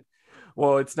think so.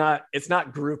 Well, it's not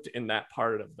grouped in that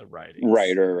part of the writings.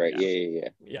 Right. Yeah.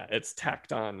 Yeah, it's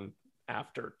tacked on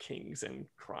after Kings and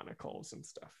Chronicles and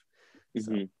stuff.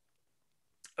 So,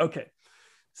 okay.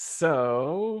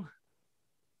 So,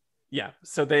 yeah.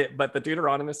 So but the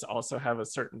Deuteronomists also have a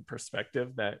certain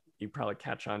perspective that you probably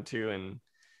catch on to, and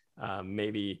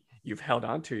maybe you've held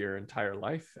on to your entire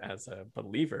life as a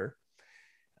believer.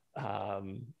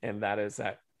 And that is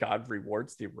that God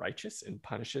rewards the righteous and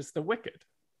punishes the wicked.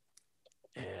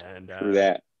 And true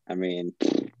that. I mean,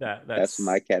 that's what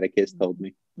my catechist told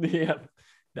me. Yeah,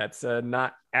 that's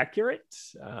not accurate.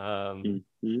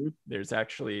 There's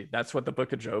actually, that's what the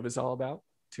book of Job is all about,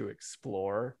 to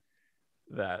explore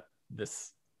that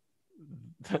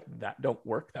that don't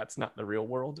work. That's not the real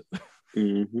world.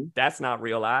 That's not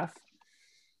real life.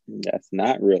 That's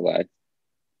not real life.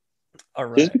 All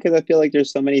right. Just because I feel like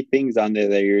there's so many things on there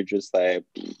that you're just like,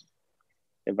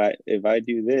 if I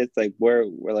do this, like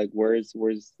where's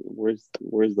the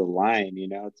line, you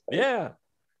know? It's like,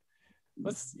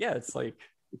 it's like,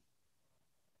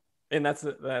 and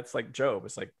that's like Job.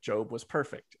 It's like Job was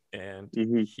perfect and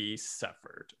he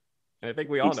suffered. And I think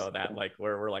we all know that, like,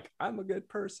 where we're like, I'm a good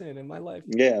person in my life.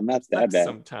 Yeah, I'm not that bad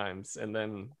sometimes.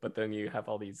 But then you have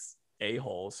all these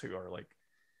a-holes who are like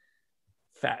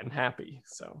fat and happy.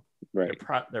 So right.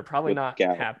 They're probably not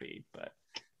happy, but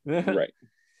right.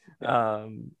 All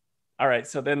right.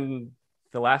 So then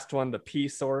the last one, the P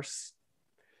source,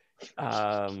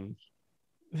 ICUP.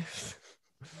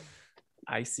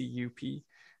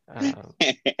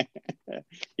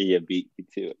 Yeah, beat me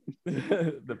to it.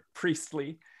 The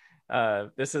priestly.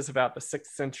 This is about the 6th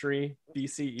century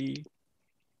BCE.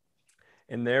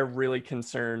 And they're really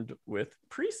concerned with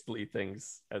priestly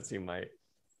things, as you might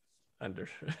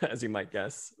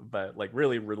guess, but like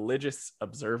really religious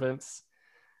observance.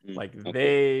 Like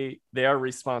they are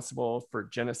responsible for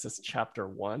Genesis chapter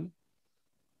 1.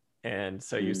 And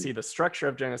so you see the structure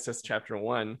of Genesis chapter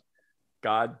 1.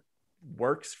 God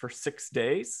works for 6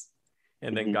 days,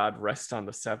 and then God rests on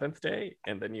the 7th day.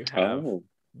 And then you have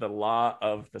the law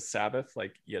of the Sabbath.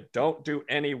 Like, you don't do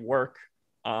any work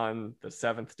on the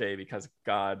 7th day because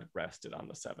God rested on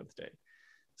the 7th day.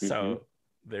 So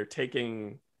they're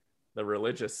taking the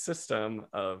religious system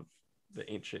of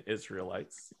the ancient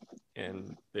Israelites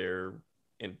and they're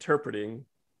interpreting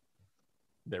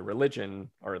their religion,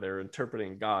 or they're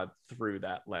interpreting God through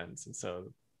that lens. And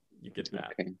so you get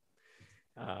that.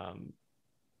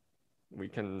 We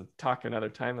can talk another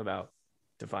time about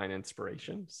divine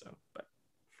inspiration. So, but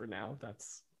for now,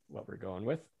 that's what we're going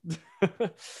with.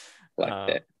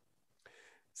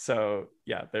 So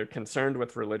yeah, they're concerned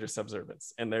with religious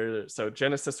observance, and so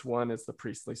Genesis 1 is the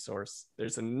priestly source.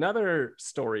 There's another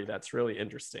story that's really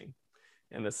interesting,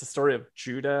 and it's the story of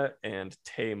Judah and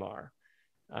Tamar.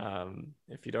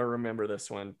 If you don't remember this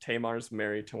one, Tamar's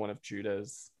married to one of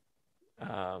Judah's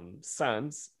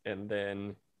sons, and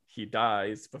then he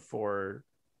dies before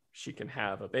she can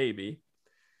have a baby.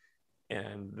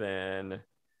 And then,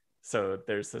 so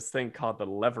there's this thing called the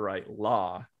Levirate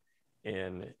law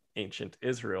in ancient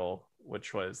Israel,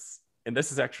 which was, and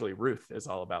this is actually, Ruth is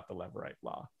all about the Levirate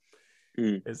law,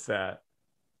 is that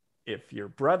if your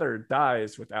brother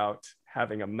dies without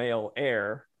having a male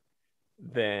heir,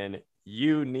 then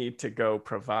you need to go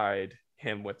provide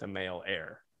him with a male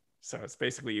heir. So it's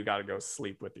basically, you got to go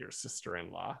sleep with your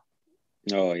sister-in-law.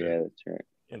 Oh yeah, that's right.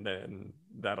 And then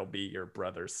that'll be your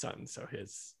brother's son, so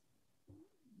his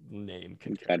name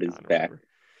can got his back.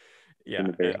 Yeah, in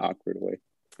a very awkward way.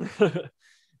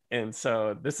 And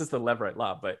so this is the Levirate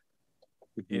law, but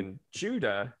in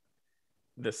Judah,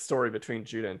 the story between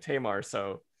Judah and Tamar.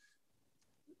 So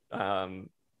the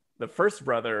first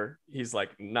brother, he's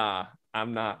like, nah,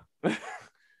 I'm not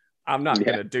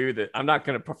going to do that. I'm not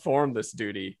going to perform this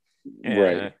duty.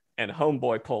 And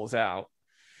homeboy pulls out.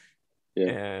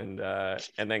 Yeah.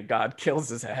 And then God kills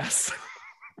his ass.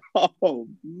 Oh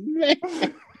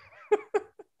man.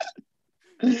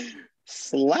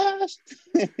 Slashed.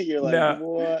 You're like,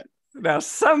 what? Now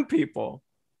some people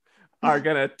are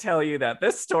gonna tell you that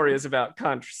this story is about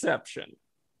contraception.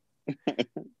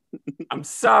 I'm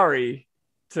sorry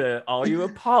to all you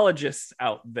apologists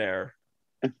out there,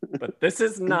 But this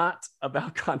is not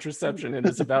about contraception. It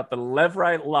is about the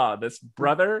Levirate law. This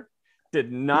brother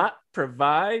did not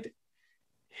provide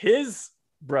his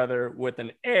brother with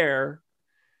an heir,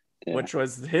 which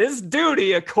was his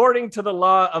duty according to the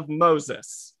law of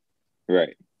Moses.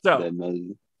 Right.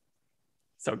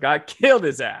 So God killed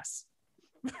his ass.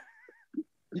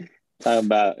 Talking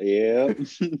about, yeah.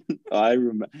 I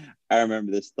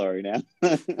remember this story now.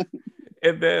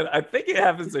 And then I think it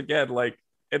happens again, like,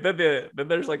 and then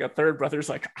there's like a third brother's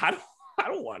like, I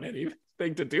don't want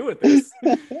anything to do with this.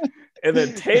 And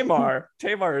then Tamar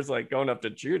is like going up to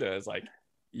Judah, is like,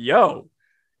 yo,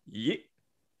 you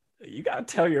gotta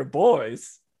tell your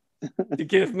boys to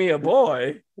give me a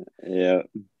boy. Yeah.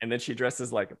 And then she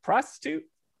dresses like a prostitute,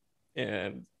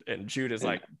 and Judah's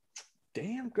like,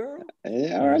 damn, girl.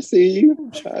 Yeah, I see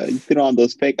you. You put on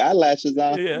those fake eyelashes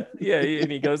on. Yeah.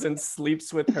 And he goes and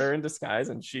sleeps with her in disguise,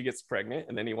 and she gets pregnant,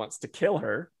 and then he wants to kill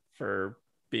her for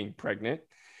being pregnant.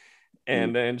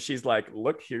 And then she's like,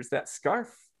 look, here's that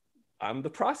scarf. I'm the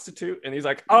prostitute. And he's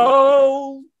like,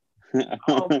 oh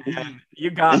man,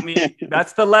 you got me.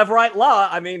 That's the Levirate law.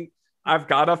 I mean, I've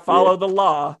got to follow the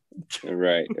law.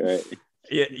 Right.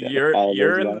 You're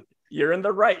in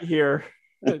the right here,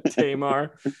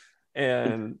 Tamar.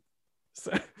 And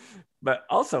so, but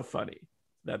also funny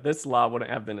that this law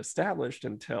wouldn't have been established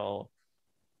until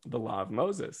the law of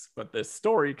Moses, but this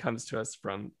story comes to us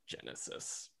from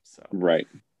Genesis. So right,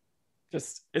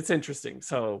 just it's interesting.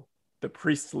 So the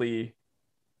priestly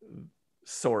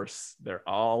source, they're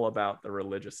all about the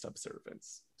religious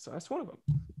observance. So that's one of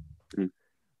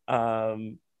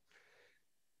them.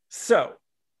 So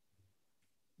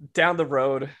down the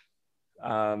road,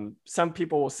 some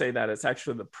people will say that it's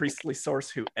actually the priestly source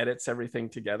who edits everything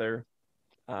together.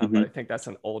 But I think that's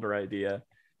an older idea,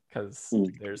 because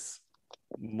there's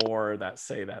more that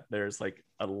say that there's like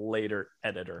a later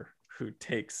editor who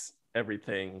takes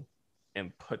everything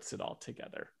and puts it all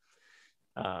together.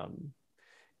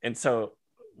 And so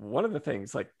one of the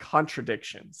things, like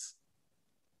contradictions,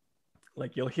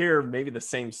 like you'll hear maybe the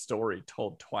same story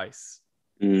told twice.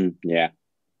 Yeah.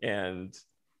 And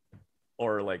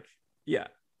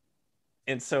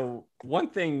so one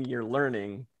thing you're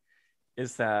learning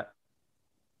is that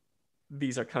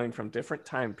these are coming from different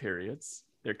time periods.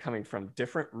 They're coming from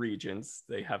different regions.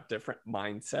 They have different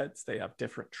mindsets. They have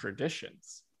different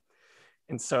traditions.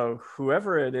 And so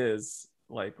whoever it is,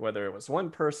 like whether it was one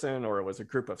person or it was a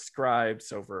group of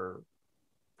scribes over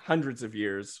hundreds of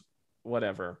years,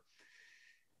 whatever,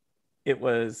 it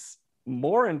was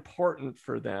more important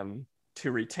for them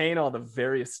to retain all the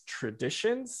various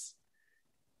traditions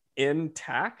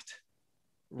intact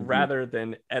rather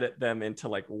than edit them into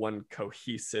like one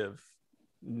cohesive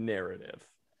narrative.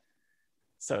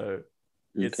 So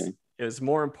it was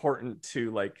more important to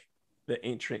like the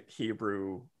ancient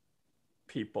Hebrew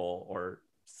people or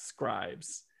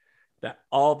scribes that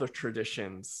all the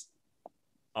traditions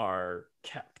are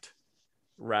kept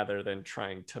rather than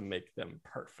trying to make them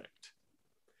perfect.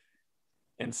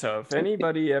 And so if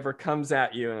anybody ever comes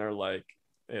at you and are like,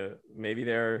 maybe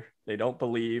they don't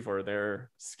believe, or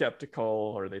they're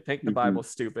skeptical, or they think the Bible's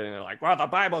stupid, and they're like, well, the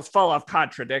Bible's full of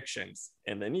contradictions.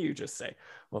 And then you just say,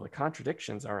 well, the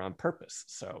contradictions are on purpose.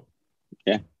 So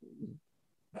yeah,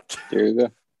 there you go.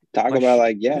 Talk about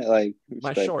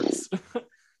my shorts.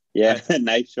 Yeah,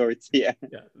 nice shorts. Yeah.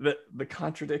 The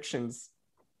contradictions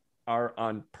are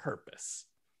on purpose.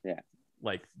 Yeah.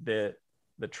 Like the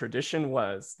tradition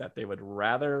was that they would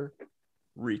rather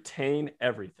retain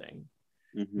everything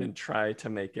than try to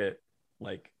make it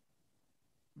like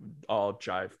all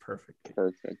jive perfect.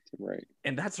 Right.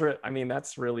 And that's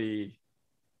really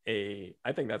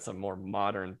I think that's a more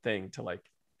modern thing, to like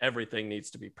everything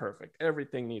needs to be perfect,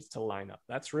 everything needs to line up.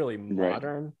 That's really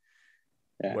modern. Right.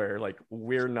 Yeah. Where like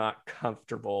we're not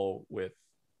comfortable with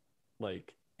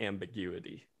like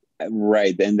ambiguity.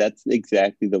 Right. And that's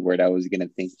exactly the word I was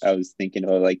thinking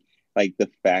of, like the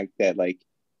fact that like,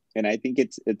 and I think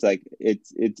it's and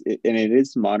it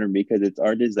is modern because it's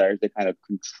our desire to kind of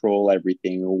control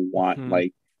everything, or want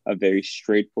like a very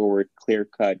straightforward, clear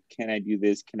cut, can I do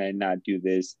this, can I not do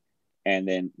this? And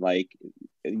then like,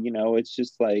 it's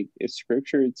just like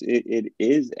scripture, it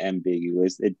is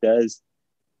ambiguous. It does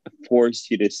force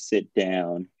you to sit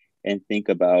down and think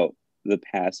about the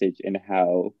passage and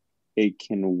how it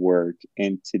can work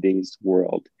in today's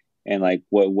world, and like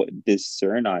what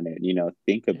discern on it,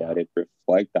 think about it,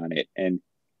 reflect on it. And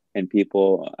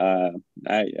people,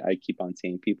 I keep on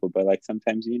saying people, but like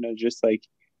sometimes, just like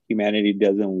humanity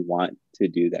doesn't want to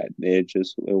do that. It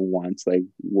wants like,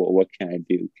 what can I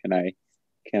do? Can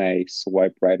I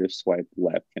swipe right or swipe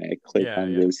left? Can I click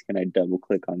on this? Can I double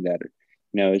click on that?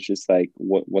 it's just like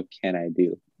what can I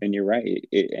do? And you're right.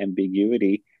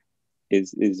 Ambiguity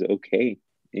is okay.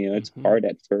 It's hard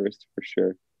at first for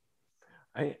sure.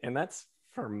 And that's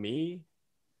for me,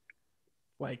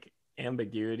 like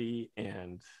ambiguity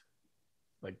and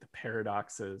like the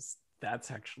paradoxes,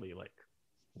 that's actually like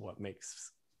what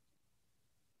makes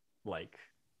like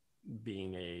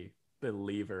being a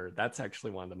believer, that's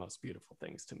actually one of the most beautiful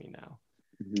things to me now,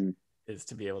 is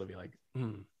to be able to be like,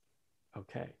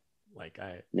 okay, like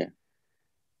I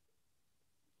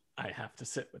have to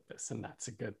sit with this, and that's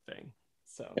a good thing.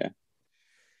 So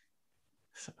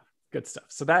good stuff.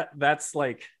 So that's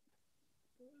like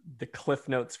the Cliff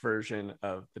Notes version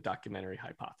of the documentary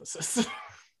hypothesis.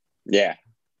 Yeah.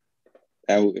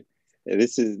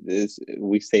 This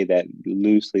we say that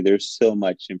loosely. There's so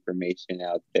much information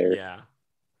out there. Yeah.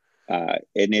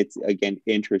 And it's, again,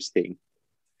 interesting,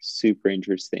 super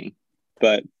interesting.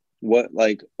 But what,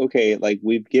 like, okay, like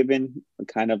we've given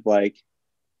kind of like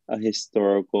a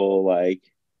historical like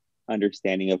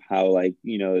understanding of how, like,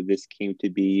 this came to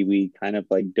be. We kind of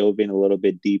like dove in a little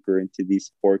bit deeper into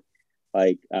these four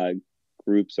like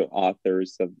groups of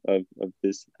authors of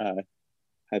this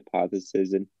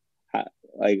hypothesis, and how,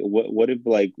 like what if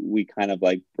like we kind of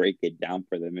like break it down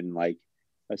for them in like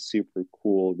a super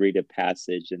cool read a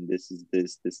passage, and this is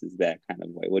that kind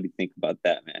of way. What do you think about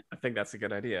that, man? I think that's a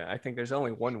good idea. I think there's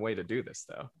only one way to do this,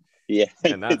 though. Yeah,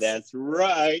 and that's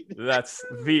right. That's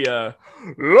via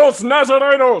Los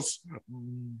Nazarenos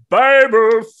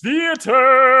Bible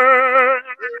Theater.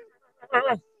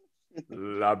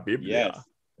 La Biblia. Yes.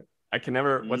 I can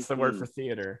never. What's the word for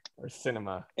theater or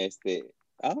cinema?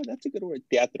 Oh, that's a good word.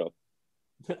 Teatro.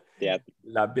 Teatro.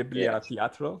 La Biblia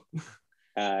Teatro.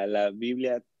 La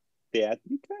Biblia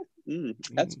Teatrica.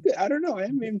 That's good. I don't know. I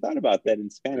haven't even thought about that in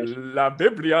Spanish. La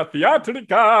Biblia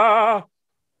Teatrica.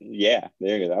 Yeah,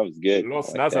 there you go. That was good.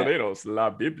 Los Nazarenos, La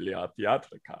Biblia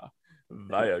Teatrica.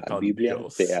 Vaya con Biblia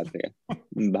Dios. Teatrica.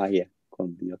 Vaya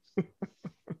con Dios.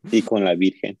 Y con la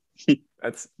Virgen.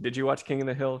 Did you watch King of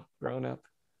the Hill growing up?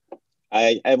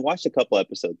 I've watched a couple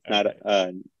episodes, okay.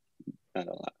 Not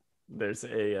a lot. There's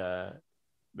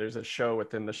a show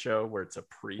within the show where it's a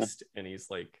priest and he's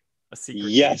like a secret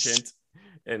agent,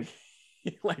 and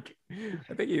he like,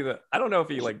 I don't know if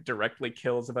he like directly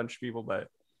kills a bunch of people, but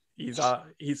he's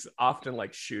often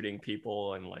like shooting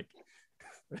people, and like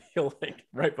he'll like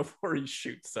right before he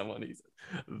shoots someone, he's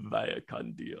vaya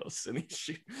con Dios, and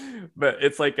but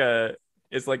it's like a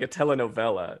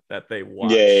telenovela that they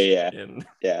watch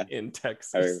in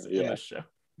Texas in the show.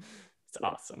 It's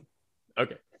awesome.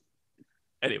 Okay.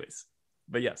 Anyways,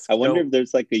 but yes. I wonder if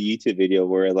there's like a YouTube video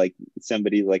where like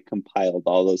somebody like compiled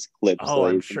all those clips. Oh,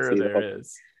 I'm sure there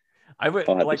is. I would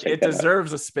like it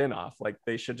deserves a spin-off. Like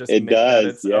they should just make that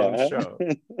its own show.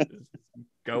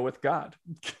 Go with God.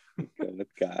 Go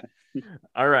with God.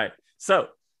 All right. So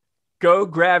go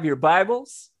grab your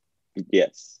Bibles.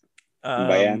 Yes.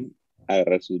 Vayan a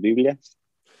agarrar sus Biblias.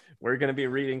 We're going to be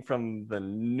reading from the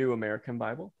New American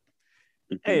Bible.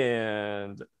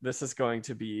 And this is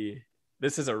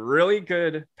a really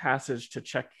good passage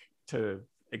to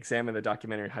examine the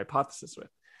documentary hypothesis with,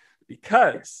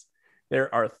 because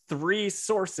there are three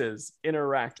sources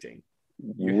interacting.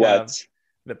 You have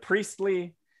the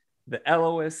priestly, the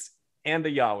Elohist, and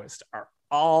the Yahwist are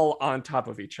all on top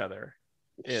of each other.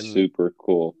 Super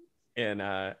cool. In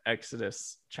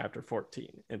Exodus chapter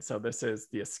 14. And so this is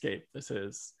the escape. This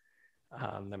is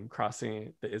the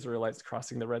Israelites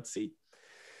crossing the Red Sea.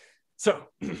 So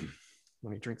let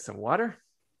me drink some water.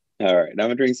 All right, I'm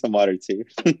gonna drink some water too.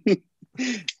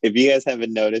 If you guys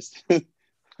haven't noticed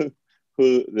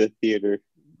who the theater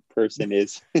person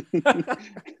is,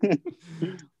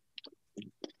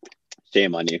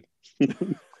 shame on you.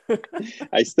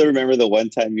 I still remember the one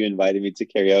time you invited me to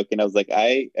karaoke, and I was like,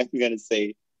 I am gonna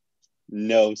say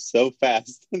no so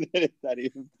fast that it's not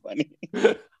even funny.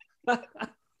 You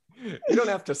don't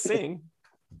have to sing.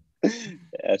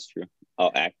 That's true.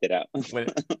 I'll act it out.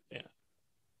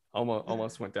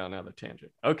 Almost went down another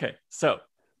tangent. Okay, so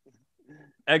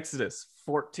Exodus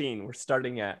 14. We're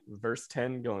starting at verse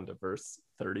 10, going to verse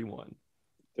 31.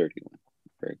 31.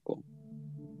 Very cool.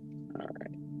 All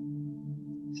right.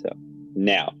 So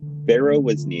now Pharaoh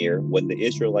was near when the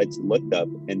Israelites looked up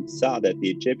and saw that the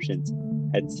Egyptians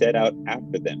had set out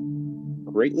after them.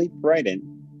 Greatly frightened,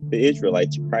 the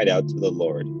Israelites cried out to the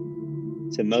Lord.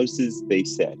 To Moses they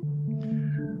said,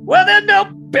 "Were there no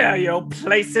burial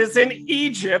places in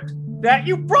Egypt that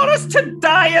you brought us to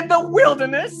die in the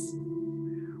wilderness?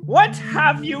 What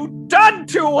have you done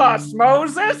to us,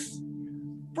 Moses?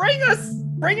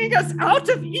 Bringing us out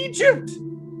of Egypt?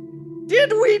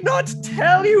 Did we not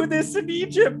tell you this in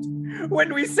Egypt?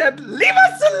 when we said, "Leave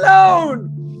us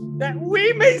alone, that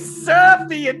we may serve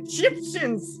the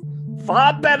Egyptians"?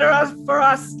 Far better for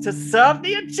us to serve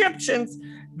the Egyptians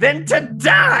than to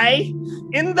die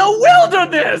in the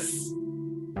wilderness.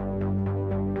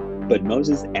 But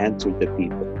Moses answered the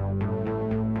people,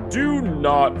 Do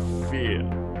not fear.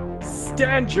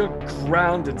 Stand your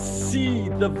ground and see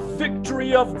the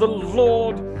victory of the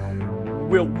Lord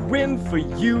will win for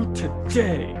you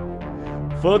today.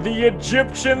 For the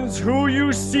Egyptians who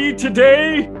you see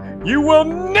today, you will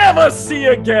never see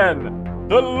again.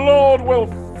 The Lord will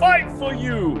fight for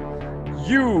you.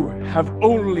 You have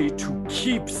only to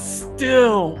keep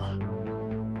still.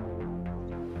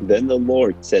 Then the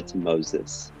Lord said to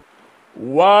Moses,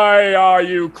 Why are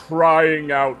you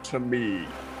crying out to me?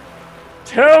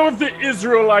 Tell the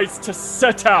Israelites to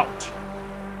set out.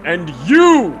 And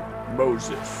you,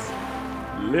 Moses,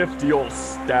 lift your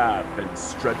staff and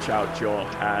stretch out your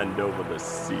hand over the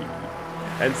sea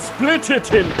and split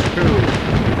it in two,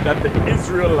 that the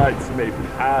Israelites may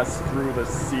pass through the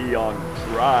sea on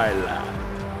dry land.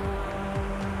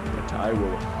 But I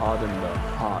will harden the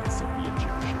hearts of the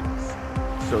Egyptians,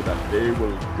 so that they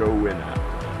will go in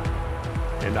after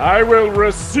them. And I will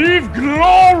receive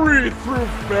glory through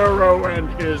Pharaoh and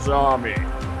his army,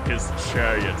 his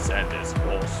chariots and his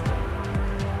horsemen.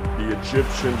 The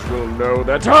Egyptians will know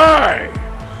that I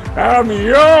am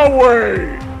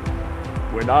Yahweh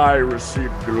when I receive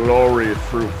glory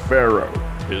through Pharaoh,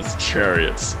 his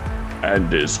chariots,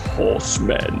 and his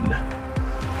horsemen.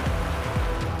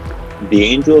 The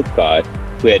angel of God,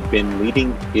 who had been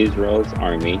leading Israel's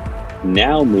army,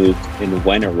 now moved and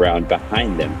went around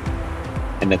behind them,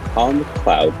 and the column of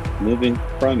cloud moving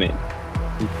from it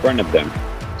in front of them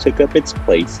took up its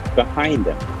place behind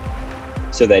them,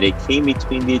 so that it came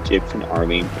between the Egyptian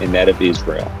army and that of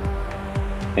Israel.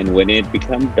 And when it had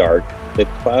become dark, the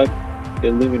cloud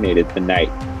illuminated the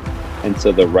night, and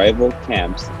so the rival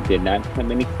camps did not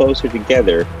come any closer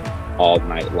together all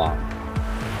night long.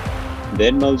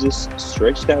 Then Moses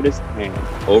stretched out his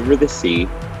hand over the sea,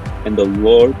 and the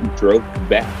Lord drove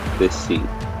back the sea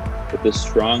with a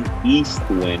strong east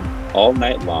wind all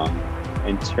night long,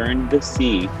 and turned the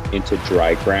sea into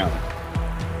dry ground.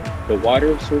 The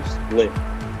waters were split,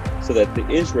 so that the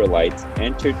Israelites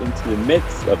entered into the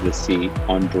midst of the sea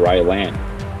on dry land,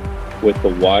 with the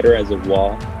water as a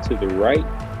wall to the right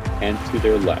and to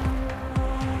their left.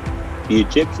 The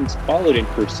Egyptians followed in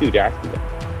pursuit after them,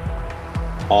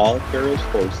 all Pharaoh's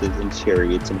horses and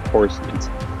chariots and horsemen,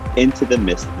 into the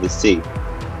midst of the sea.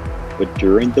 But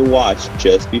during the watch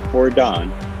just before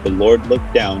dawn, the Lord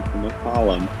looked down from a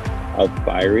column of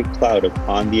fiery cloud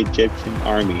upon the Egyptian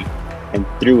army and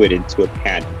threw it into a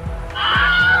panic.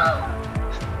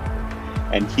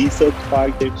 And he so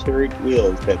clogged their chariot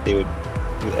wheels that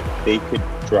they could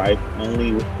drive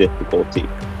only with difficulty.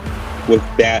 With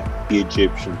that, the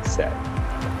Egyptians said,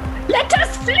 Let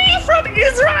us flee from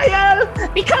Israel,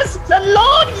 because the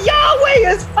Lord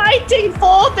Yahweh is fighting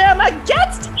for them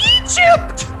against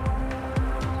Egypt.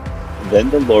 Then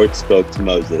the Lord spoke to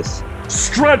Moses,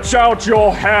 Stretch out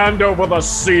your hand over the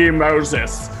sea,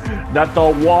 Moses, that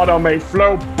the water may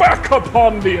flow back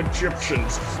upon the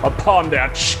Egyptians, upon their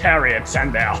chariots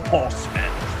and their horsemen.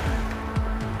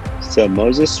 So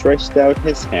Moses stretched out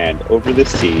his hand over the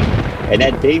sea, and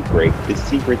at daybreak the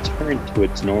sea returned to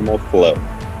its normal flow.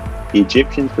 The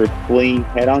Egyptians were fleeing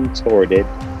head-on toward it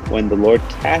when the Lord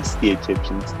cast the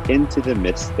Egyptians into the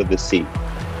midst of the sea.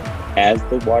 As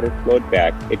the water flowed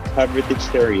back, it covered the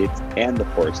chariots and the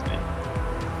horsemen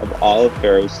of all of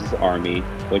Pharaoh's army,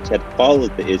 which had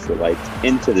followed the Israelites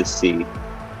into the sea.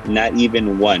 Not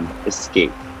even one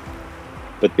escaped.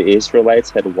 But the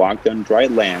Israelites had walked on dry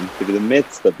land through the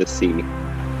midst of the sea,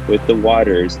 with the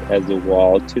waters as a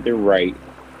wall to their right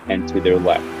and to their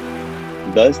left.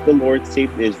 Thus the Lord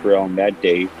saved Israel on that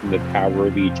day from the power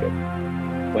of Egypt.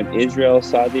 When Israel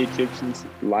saw the Egyptians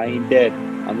lying dead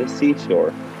on the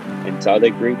seashore, and saw the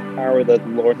great power that the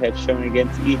Lord had shown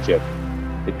against Egypt,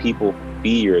 the people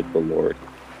feared the Lord.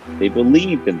 They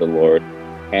believed in the Lord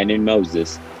and in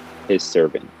Moses, his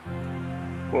servant.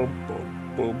 Boom,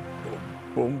 boom, boom,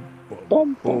 boom, boom,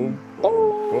 Boom, boom, boom,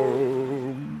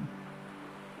 boom.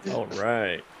 All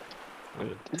right. I'm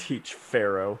going to teach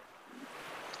Pharaoh.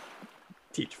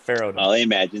 All I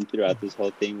imagine throughout this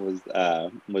whole thing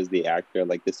was the actor,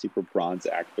 like the super bronze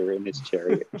actor in his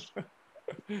chariot.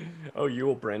 Oh,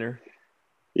 Yul Brynner.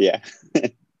 Yeah.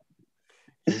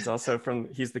 He's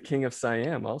the king of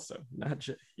Siam also.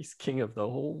 He's king of the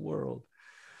whole world.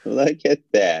 Look at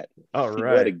that. All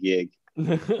right. What a gig.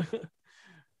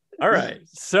 All right.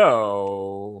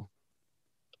 So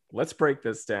let's break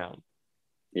this down.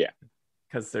 Yeah.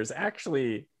 Because there's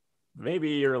actually maybe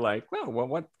you're like, well,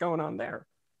 what's going on there?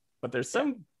 But there's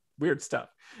some weird stuff.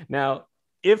 Now,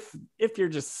 if you're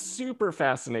just super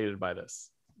fascinated by this,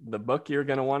 the book you're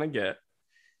going to want to get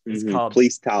is called,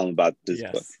 please tell them about this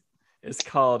book. It's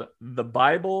called The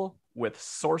Bible with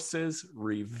Sources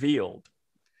Revealed.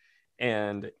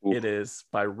 And it is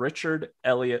by Richard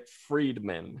Elliott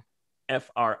Friedman,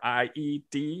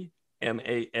 Friedman.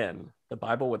 The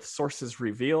Bible with Sources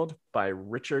Revealed by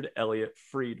Richard Elliott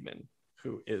Friedman,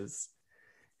 who is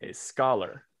a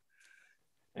scholar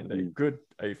and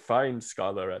a fine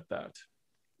scholar at that.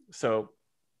 So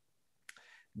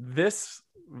this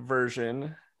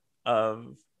version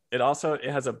of it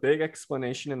has a big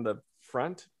explanation in the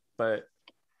front, but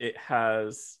it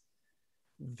has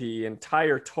the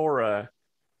entire Torah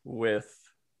with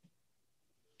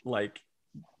like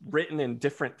written in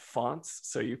different fonts,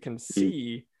 so you can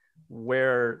see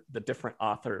where the different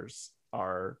authors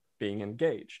are being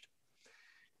engaged.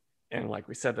 And like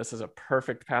we said, this is a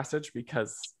perfect passage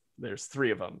because there's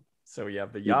 3 of them. So you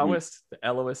have the Yahwist, the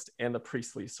Elohist, and the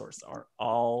priestly source are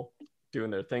all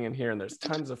doing their thing in here, and there's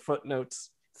tons of footnotes.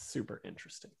 Super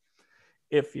interesting.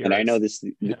 If you're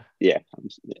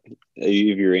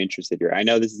if you're interested here, I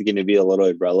know this is going to be a little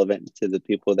irrelevant to the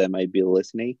people that might be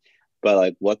listening, but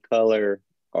like, what color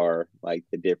are like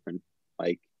the different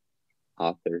like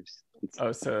authors?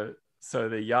 So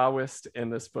the Yahwist in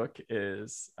this book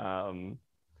is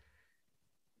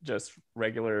just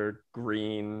regular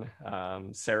green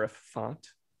serif font.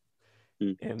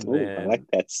 And I like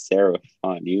that serif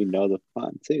font. You know the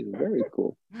font too. Very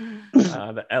cool.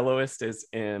 The Elohist is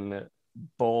in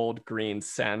bold green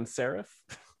sans serif.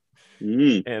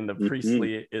 And the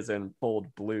priestly is in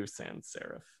bold blue sans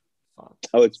serif font.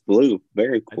 Oh, it's blue.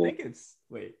 Very cool. I think it's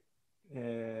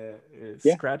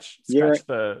scratch right.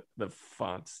 the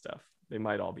font stuff. They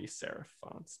might all be serif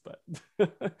fonts, but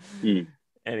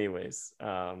anyways,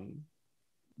 but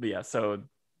yeah, so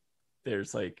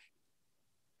there's like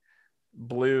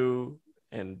blue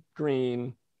and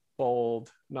green,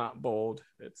 bold, not bold.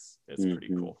 It's pretty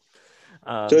cool.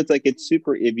 So it's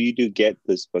super, if you do get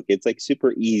this book, it's like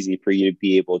super easy for you to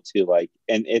be able to like,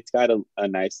 and it's got a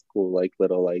nice cool like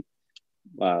little like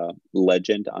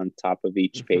legend on top of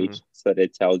each page, so that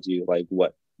it tells you like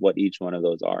what each one of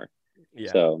those are.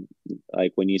 So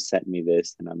like when you sent me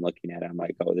this and I'm looking at it, I'm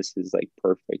like, oh, this is like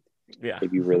perfect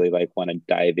if you really like want to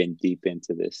dive in deep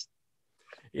into this.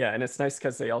 And it's nice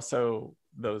because they also,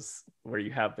 those where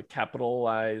you have the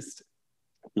capitalized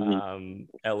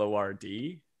LORD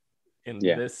in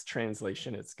this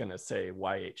translation, it's going to say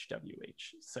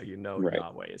YHWH, so you know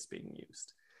Yahweh is being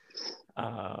used.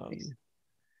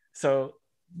 So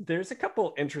there's a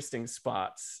couple interesting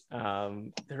spots.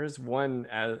 There is one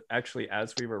actually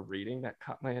as we were reading that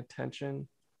caught my attention.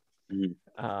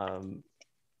 I'm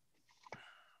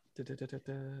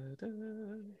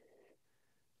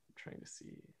trying to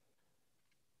see.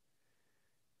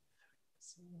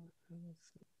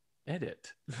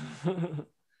 Edit.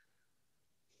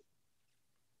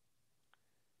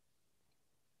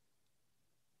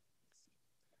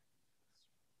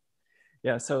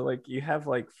 So like you have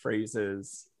like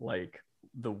phrases like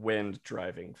the wind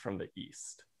driving from the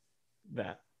east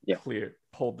that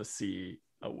pulled the sea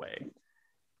away.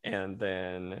 And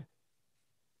then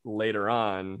later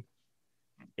on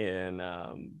in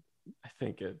I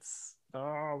think it's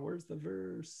where's the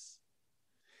verse?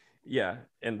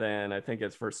 And then I think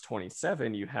it's verse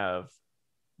 27, you have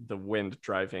the wind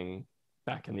driving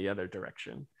back in the other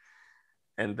direction.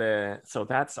 And then so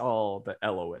that's all the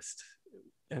Elohist.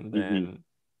 And then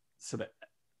the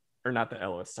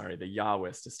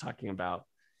Yahwist is talking about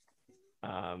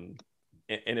and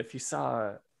if you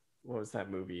saw, what was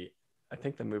that movie? I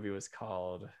think the movie was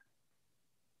called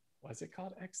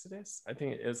Exodus? I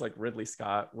think it was like Ridley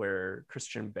Scott, where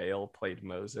Christian Bale played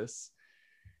Moses.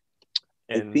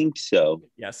 And, I think so.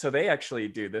 So they actually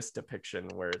do this depiction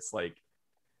where it's like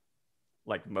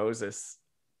Moses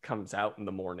comes out in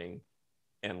the morning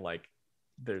and like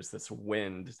there's this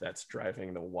wind that's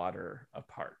driving the water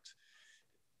apart.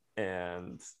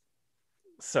 And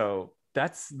so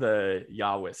that's the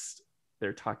Yahwist.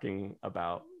 They're talking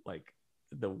about like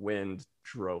the wind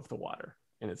drove the water,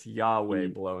 and it's Yahweh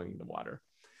blowing the water.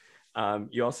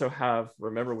 You also have,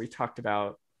 remember we talked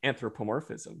about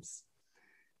anthropomorphisms.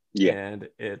 And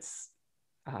it's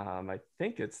I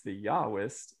think it's the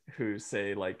Yahwist who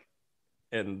say like,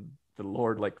 and the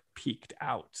Lord like peeked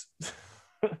out.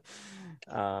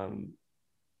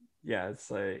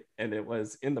 It's like, and it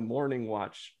was in the morning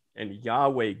watch, and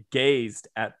Yahweh gazed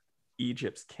at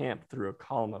Egypt's camp through a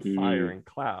column of fire and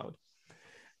cloud.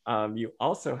 You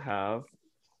also have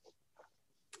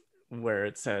where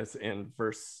it says in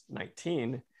verse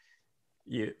 19,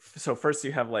 so first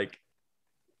you have like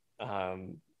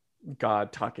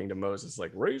God talking to Moses,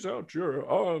 like, raise out your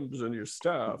arms and your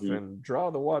staff and draw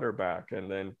the water back.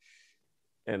 And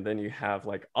then you have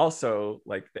like also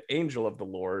like the angel of the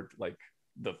Lord, like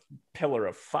the pillar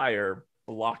of fire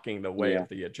blocking the way of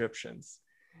the Egyptians.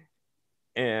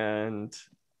 And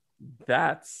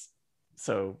that's,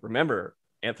 so remember,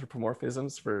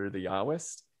 anthropomorphisms for the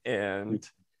Yahwist and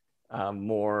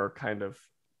more kind of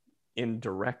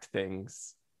indirect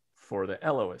things for the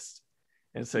Elohist.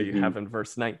 And so you have in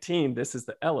verse 19, this is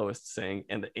the Elohist saying,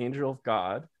 and the angel of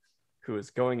God, who is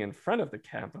going in front of the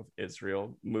camp of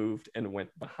Israel, moved and went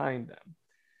behind them.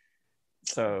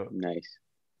 So nice.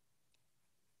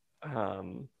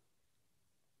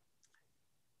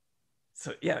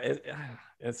 So yeah,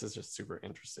 this is just super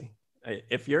interesting.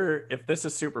 If this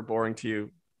is super boring to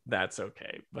you, that's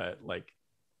okay. But like,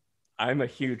 I'm a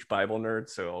huge Bible nerd,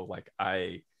 so like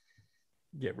I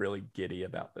get really giddy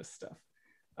about this stuff.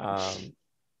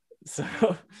 So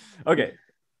okay,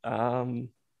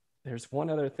 there's one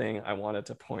other thing I wanted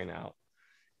to point out,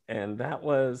 and that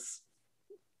was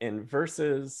in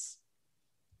verses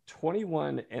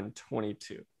 21 and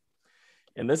 22.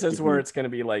 And this is where it's going to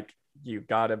be like, you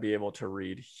got to be able to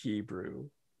read Hebrew.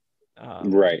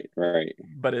 Right.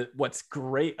 But what's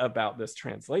great about this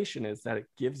translation is that it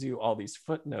gives you all these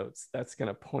footnotes that's going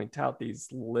to point out these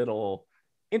little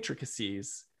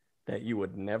intricacies that you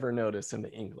would never notice in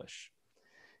the English.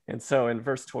 And so in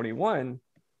verse 21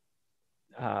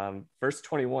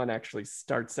 actually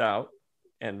starts out,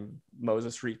 and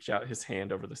Moses reached out his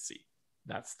hand over the sea.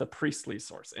 That's the priestly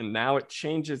source. And now it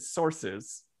changes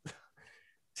sources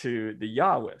to the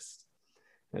Yahwist.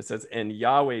 And it says, and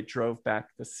Yahweh drove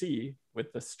back the sea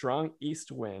with the strong east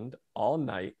wind all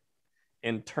night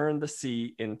and turned the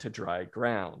sea into dry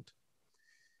ground.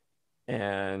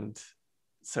 And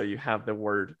so you have the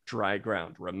word dry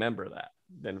ground. Remember that.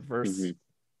 Then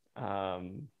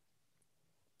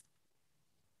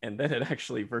and then it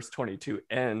actually, verse 22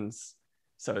 ends.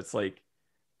 So it's like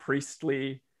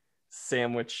priestly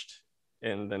sandwiched,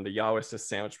 and then the Yahwist is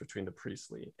sandwiched between the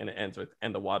priestly, and it ends with,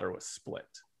 and the water was split.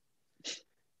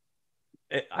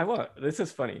 This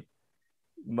is funny.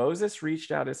 Moses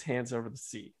reached out his hands over the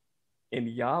sea, and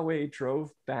Yahweh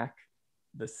drove back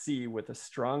the sea with a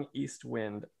strong east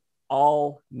wind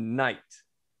all night.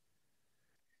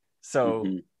 So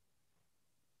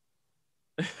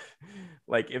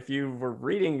like, if you were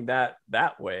reading that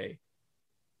way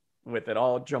with it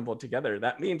all jumbled together,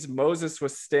 that means Moses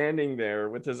was standing there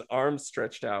with his arms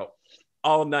stretched out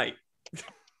all night.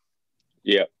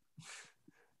 Yeah.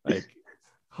 Like,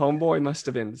 homeboy must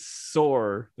have been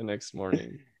sore the next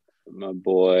morning. My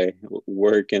boy,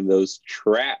 working those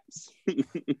traps.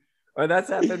 Well, that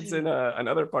happens in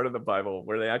another part of the Bible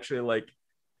where they actually like,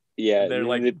 they're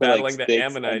like they put, battling like, the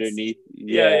Ammonites underneath.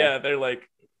 Yeah, they're like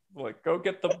go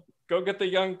get the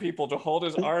young people to hold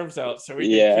his arms out so we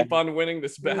can keep on winning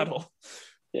this battle.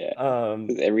 Yeah.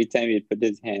 Every time he put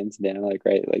his hands down, like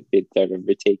they start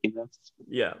overtaking them.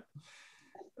 Yeah.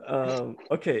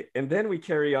 Okay, and then we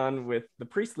carry on with the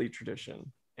priestly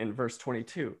tradition in verse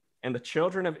 22. And the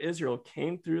children of Israel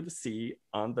came through the sea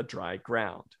on the dry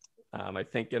ground. I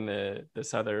think in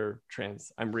this other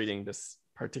I'm reading this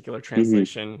particular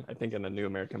translation. I think in the New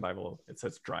American Bible it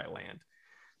says dry land.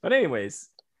 But anyways,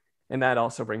 and that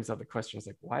also brings up the questions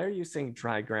like, why are you saying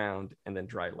dry ground and then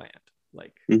dry land?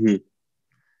 Like,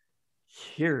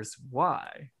 here's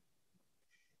why.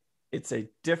 It's a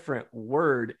different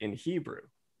word in Hebrew.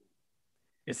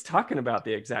 It's talking about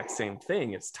the exact same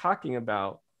thing. It's talking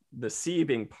about the sea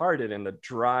being parted and the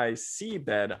dry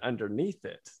seabed underneath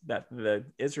it that the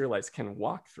Israelites can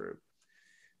walk through.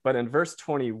 But in verse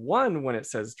 21, when it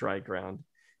says dry ground,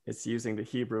 it's using the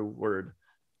Hebrew word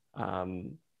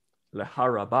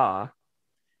leharabah.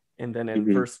 And then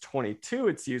in verse 22,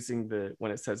 it's using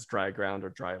when it says dry ground or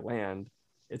dry land,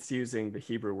 it's using the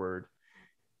Hebrew word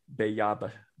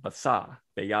beyabasa.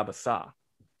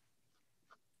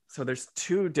 So there's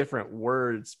two different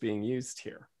words being used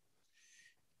here.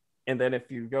 And then if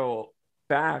you go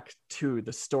back to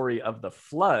the story of the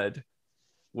flood,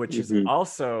 which is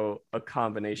also a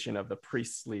combination of the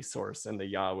priestly source and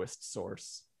the Yahwist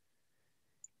source,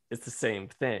 it's the same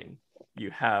thing.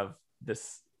 You have the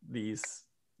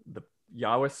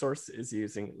Yahwist source is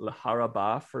using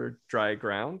leharabah for dry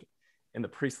ground, and the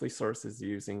priestly source is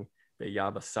using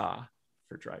beyabasa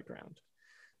for dry ground.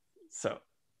 So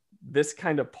this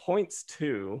kind of points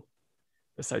to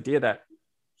this idea that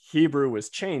Hebrew was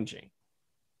changing.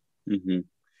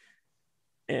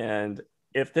 And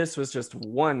if this was just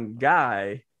one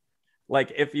guy,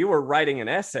 Like if you were writing an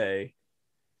essay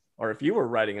or if you were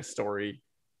writing a story,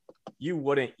 you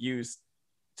wouldn't use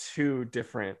two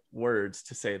different words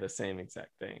to say the same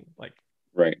exact thing. Like,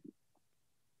 right.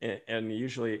 And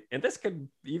usually, and this could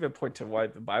even point to why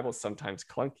the Bible's sometimes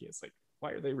clunky. It's like,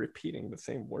 why are they repeating the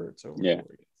same words over and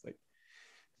over again?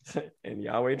 It's like, and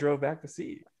Yahweh drove back the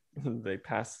sea. They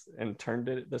passed and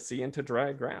turned the sea into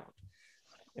dry ground.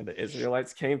 And the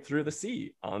Israelites came through the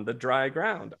sea on the dry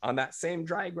ground, on that same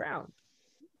dry ground.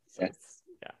 So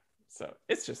so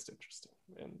it's just interesting.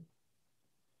 And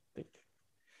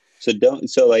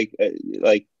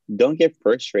don't get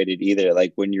frustrated either.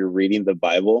 Like when you're reading the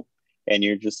Bible and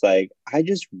you're just like, I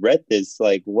just read this.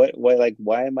 Like what like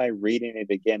why am I reading it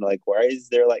again? Like why is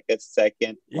there like a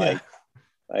second like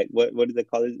what do they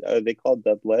call it? Are they called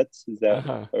doublets? Is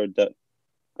that or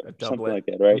something like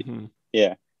that, right? Mm-hmm.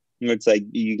 Yeah. It's like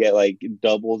you get like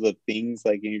doubles of things,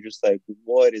 like, and you're just like,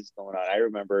 what is going on? I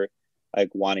remember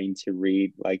like wanting to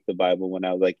read like the Bible when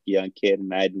I was like a young kid,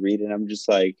 and I'd read it and I'm just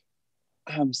like,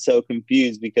 I'm so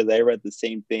confused because I read the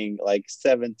same thing like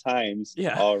 7 times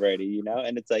already, you know?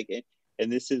 And it's like,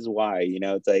 and this is why, you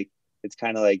know, it's like, it's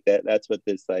kind of like that. That's what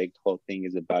this like whole thing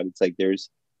is about. It's like, there's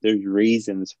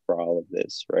reasons for all of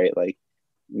this, right? Like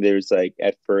there's like,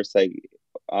 at first, like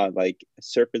on like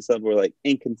surface level, like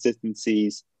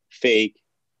inconsistencies, fake,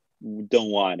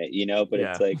 don't want it, you know? But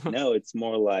it's like, no, it's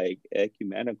more like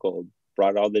ecumenical,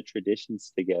 brought all the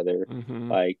traditions together,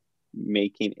 like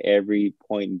making every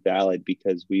point valid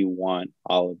because we want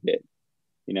all of it.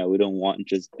 You know, we don't want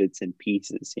just bits and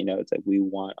pieces, you know? It's like we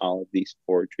want all of these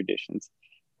 4 traditions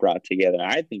brought together.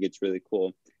 I think it's really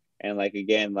cool. And like,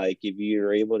 again, like if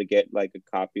you're able to get like a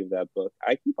copy of that book,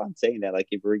 I keep on saying that, like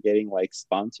if we're getting like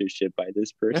sponsorship by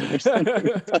this person or something,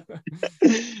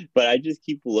 but I just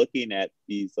keep looking at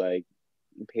these like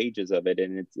pages of it,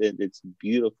 and it's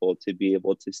beautiful to be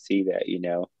able to see that, you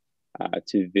know,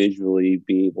 to visually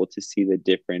be able to see the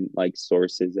different like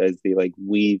sources as they like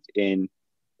weave in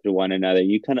to one another.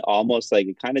 You kind of almost like,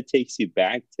 it kind of takes you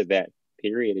back to that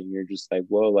period, and you're just like,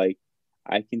 whoa, like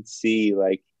I can see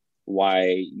like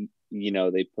why, you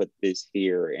know, they put this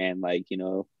here, and like, you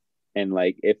know, and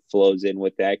like it flows in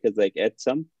with that, because like at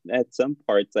some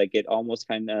parts, like it almost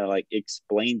kind of like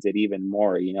explains it even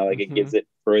more, you know, like it gives it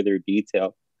further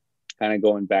detail, kind of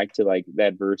going back to like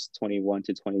that verse 21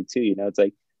 to 22, you know, it's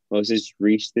like Moses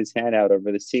reached his hand out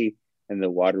over the sea and the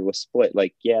water was split.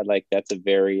 Like, yeah, like that's a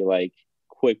very like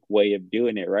quick way of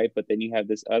doing it, right? But then you have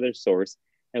this other source.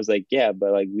 I was like, yeah,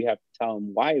 but like we have to tell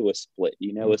him why it was split.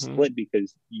 You know, it was split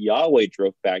because Yahweh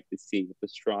drove back the sea with a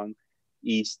strong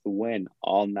east wind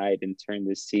all night and turned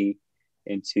the sea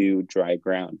into dry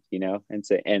ground, you know,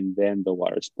 and then the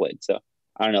water split. So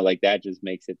I don't know, like that just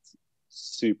makes it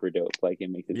super dope. Like it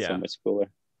makes it so much cooler.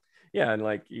 Yeah, and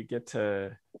like you get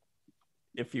to,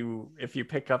 if you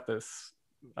pick up this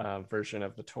version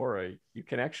of the Torah, you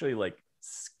can actually like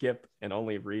skip and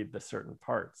only read the certain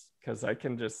parts, because I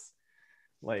can just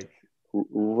like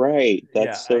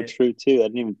that's true too. I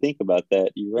didn't even think about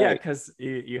that. You're right. Yeah, because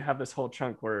you have this whole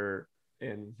chunk where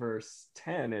in verse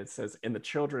 10 it says, and the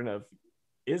children of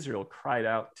Israel cried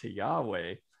out to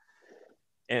Yahweh,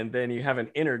 and then you have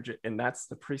an and that's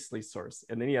the priestly source,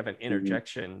 and then you have an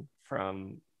interjection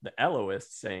from the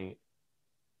Elohists saying,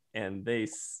 and they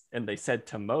said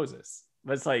to Moses.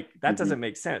 But it's like that doesn't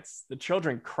make sense. The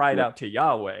children cried out to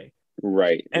Yahweh,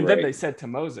 and then they said to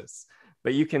Moses.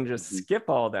 But you can just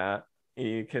skip all that, and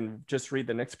you can just read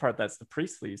the next part. That's the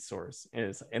priestly source.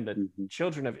 And the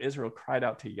children of Israel cried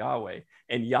out to Yahweh,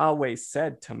 and Yahweh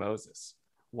said to Moses,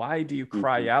 "Why do you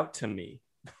cry out to me?"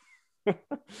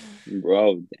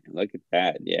 Bro, look at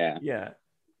that. Yeah.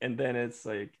 And then it's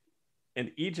like,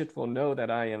 and Egypt will know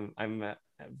that I'm at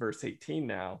verse 18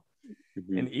 now.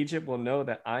 And Egypt will know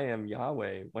that I am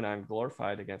Yahweh when I'm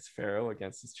glorified against Pharaoh,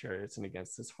 against his chariots, and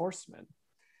against his horsemen.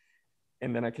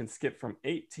 And then I can skip from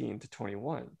 18 to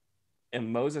 21.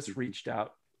 And Moses reached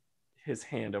out his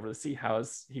hand over the sea. How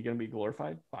is he going to be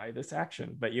glorified? By this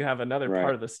action. But you have another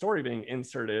part of the story being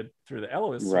inserted through the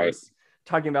Elohist source,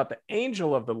 talking about the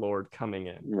angel of the Lord coming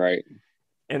in.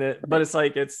 And but it's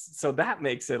like, so that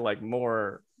makes it like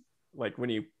more like when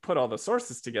you put all the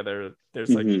sources together, there's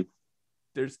like,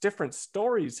 there's different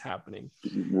stories happening.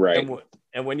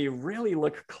 And when you really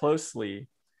look closely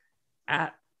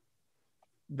at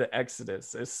the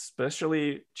Exodus,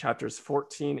 especially chapters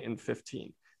 14 and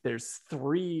 15, there's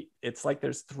 3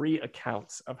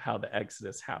 accounts of how the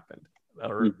Exodus happened,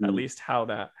 or at least how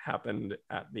that happened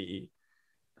at the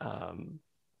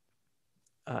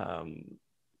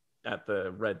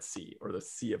Red Sea, or the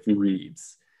Sea of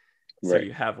Reeds. So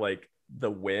you have like the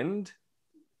wind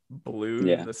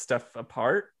blew the stuff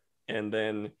apart, and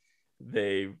then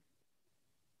they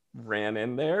ran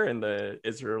in there, and the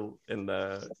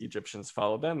Egyptians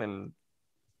followed them, and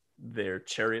their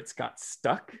chariots got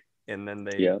stuck, and then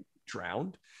they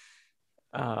drowned.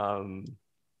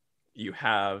 You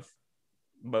have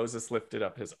Moses lifted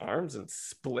up his arms and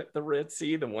split the Red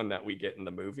Sea, the one that we get in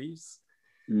the movies.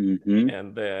 Mm-hmm.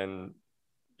 And then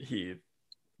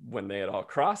when they had all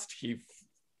crossed, he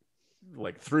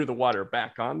threw the water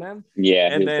back on them.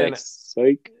 Yeah. And then,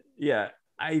 psych. Yeah,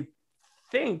 I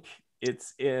think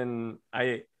it's in,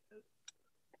 I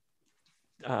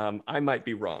might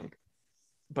be wrong,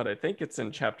 but I think it's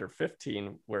in chapter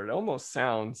 15 where it almost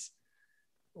sounds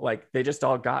like they just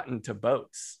all got into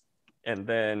boats, and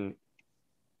then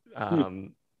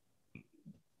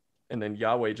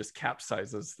Yahweh just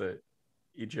capsizes the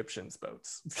Egyptians'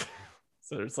 boats.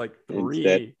 So there's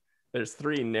there's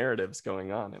three narratives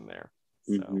going on in there.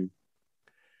 So Mm-hmm.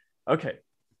 Okay,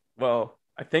 well,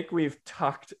 I think we've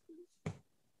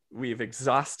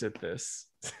exhausted this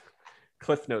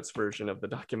Cliff Notes version of the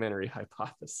documentary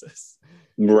hypothesis.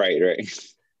 Right.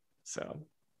 So,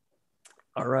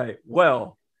 all right.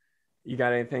 Well, you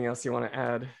got anything else you want to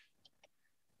add?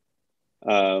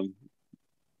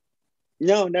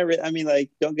 No, never. I mean,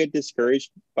 don't get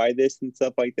discouraged by this and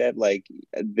stuff like that.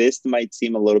 This might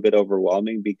seem a little bit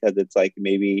overwhelming because it's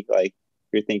maybe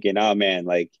you're thinking, oh man,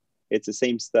 it's the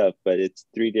same stuff, but it's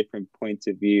 3 different points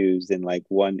of views in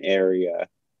one area.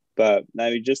 But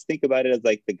I mean, just think about it as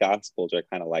the Gospels are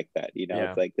kind of like that.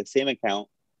 It's the same account.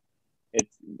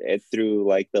 It's through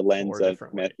the lens of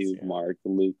Matthew, Mark,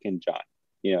 Luke, and John.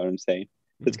 You know what I'm saying?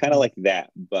 Mm-hmm. It's kind of like that,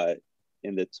 but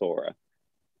in the Torah,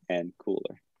 and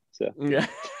cooler. So yeah,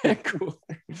 cool.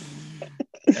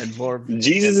 And more.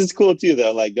 Jesus is cool too,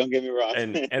 though. Don't get me wrong.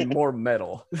 And more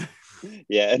metal.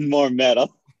 Yeah, and more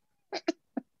metal.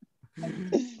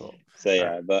 Cool. So yeah,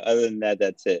 right. But other than that,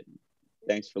 that's it.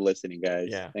 Thanks for listening,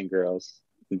 guys and girls,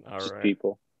 and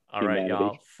people. All right,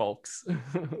 y'all, folks.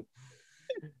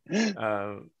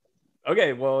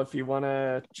 Okay, well, if you want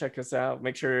to check us out,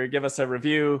 make sure you give us a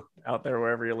review out there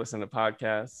wherever you listen to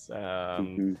podcasts.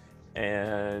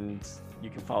 And you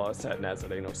can follow us at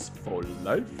Nazarenos for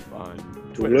Life on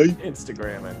Twitter,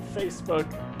 Instagram, and Facebook.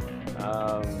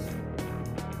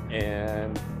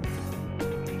 And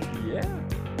yeah,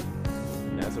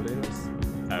 Nazarenos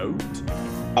out.